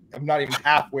 I'm not even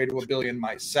halfway to $1 billion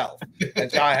myself.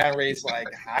 And John Henry's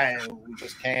we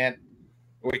just can't.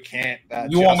 We can't.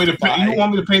 You want me to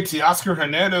pay Teoscar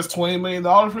Hernandez $20 million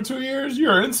for 2 years?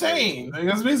 You're insane.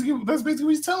 That's basically what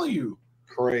he's telling you.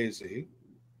 Crazy,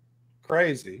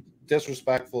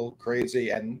 disrespectful,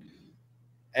 crazy, and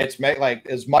it's made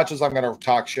as much as I'm going to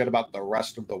talk shit about the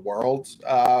rest of the world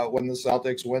when the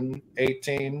Celtics win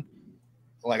 18.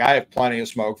 I have plenty of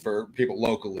smoke for people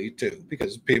locally too,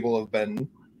 because people have been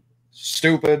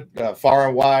stupid far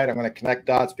and wide. I'm going to connect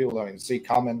dots people don't even see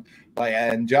coming.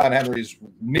 And John Henry's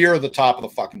near the top of the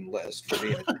fucking list for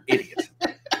being an idiot.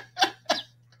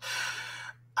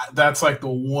 That's the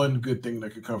one good thing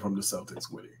that could come from the Celtics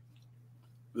winning.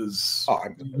 Is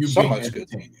you so much good.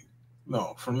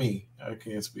 No, for me, I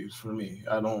can't speak for me.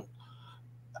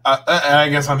 I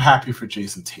guess I'm happy for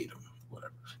Jason Tatum.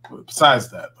 Whatever. But besides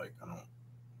that,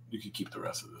 you can keep the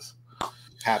rest of this.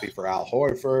 Happy for Al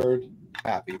Horford.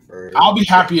 I'll be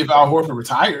happy if Al Horford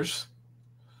retires.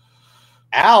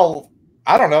 Al,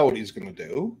 I don't know what he's going to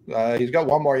do. He's got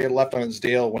 1 more year left on his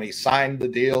deal. When he signed the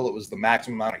deal, it was the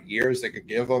maximum amount of years they could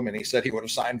give him, and he said he would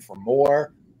have signed for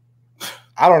more.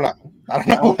 I don't know.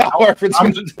 What Al Horford's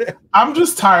going to do. I'm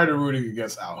just tired of rooting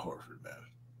against Al Horford, man.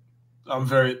 I'm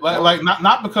very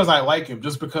not because I like him,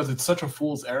 just because it's such a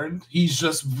fool's errand. He's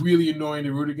just really annoying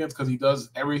to root against because he does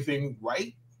everything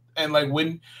right, and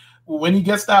when he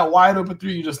gets that wide open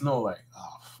 3, you just know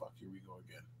oh fuck, here we go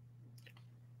again.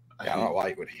 I don't know why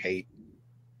you would hate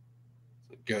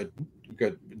a good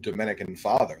Dominican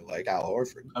father like Al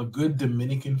Horford. A good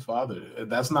Dominican father.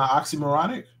 That's not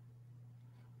oxymoronic.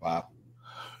 Wow.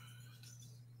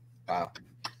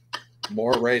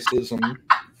 More racism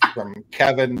from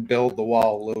Kevin Build the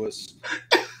Wall Lewis.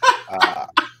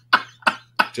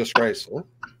 Disgraceful.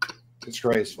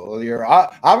 Disgraceful.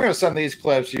 I'm going to send these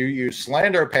clips. You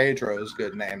slander Pedro's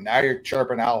good name. Now you're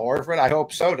chirping Al Horford. I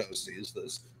hope Soto sees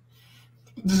this.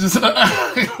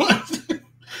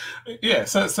 Yeah,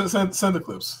 send the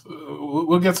clips.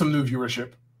 We'll get some new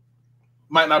viewership.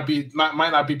 Might not be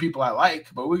people I like,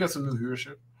 but we'll get some new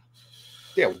viewership.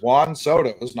 Yeah, Juan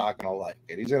Soto is not going to like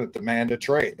it. He's going to demand a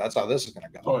trade. That's how this is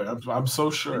going to go. Oh, yeah, I'm so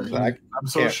sure. I'm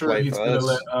so can't sure he's play going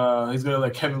for to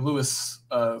let Kevin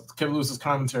Lewis's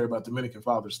commentary about Dominican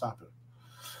fathers stop him.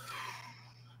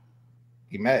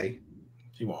 He may.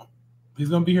 He won't. He's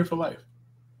going to be here for life.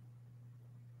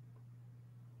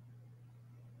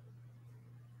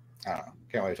 I don't know.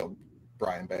 Can't wait till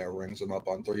Brian Bayer rings him up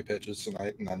on 3 pitches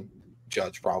tonight, and then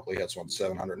Judge probably hits one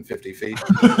 750 feet.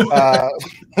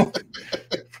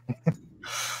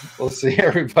 We'll see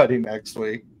everybody next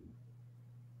week.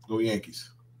 Go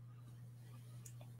Yankees.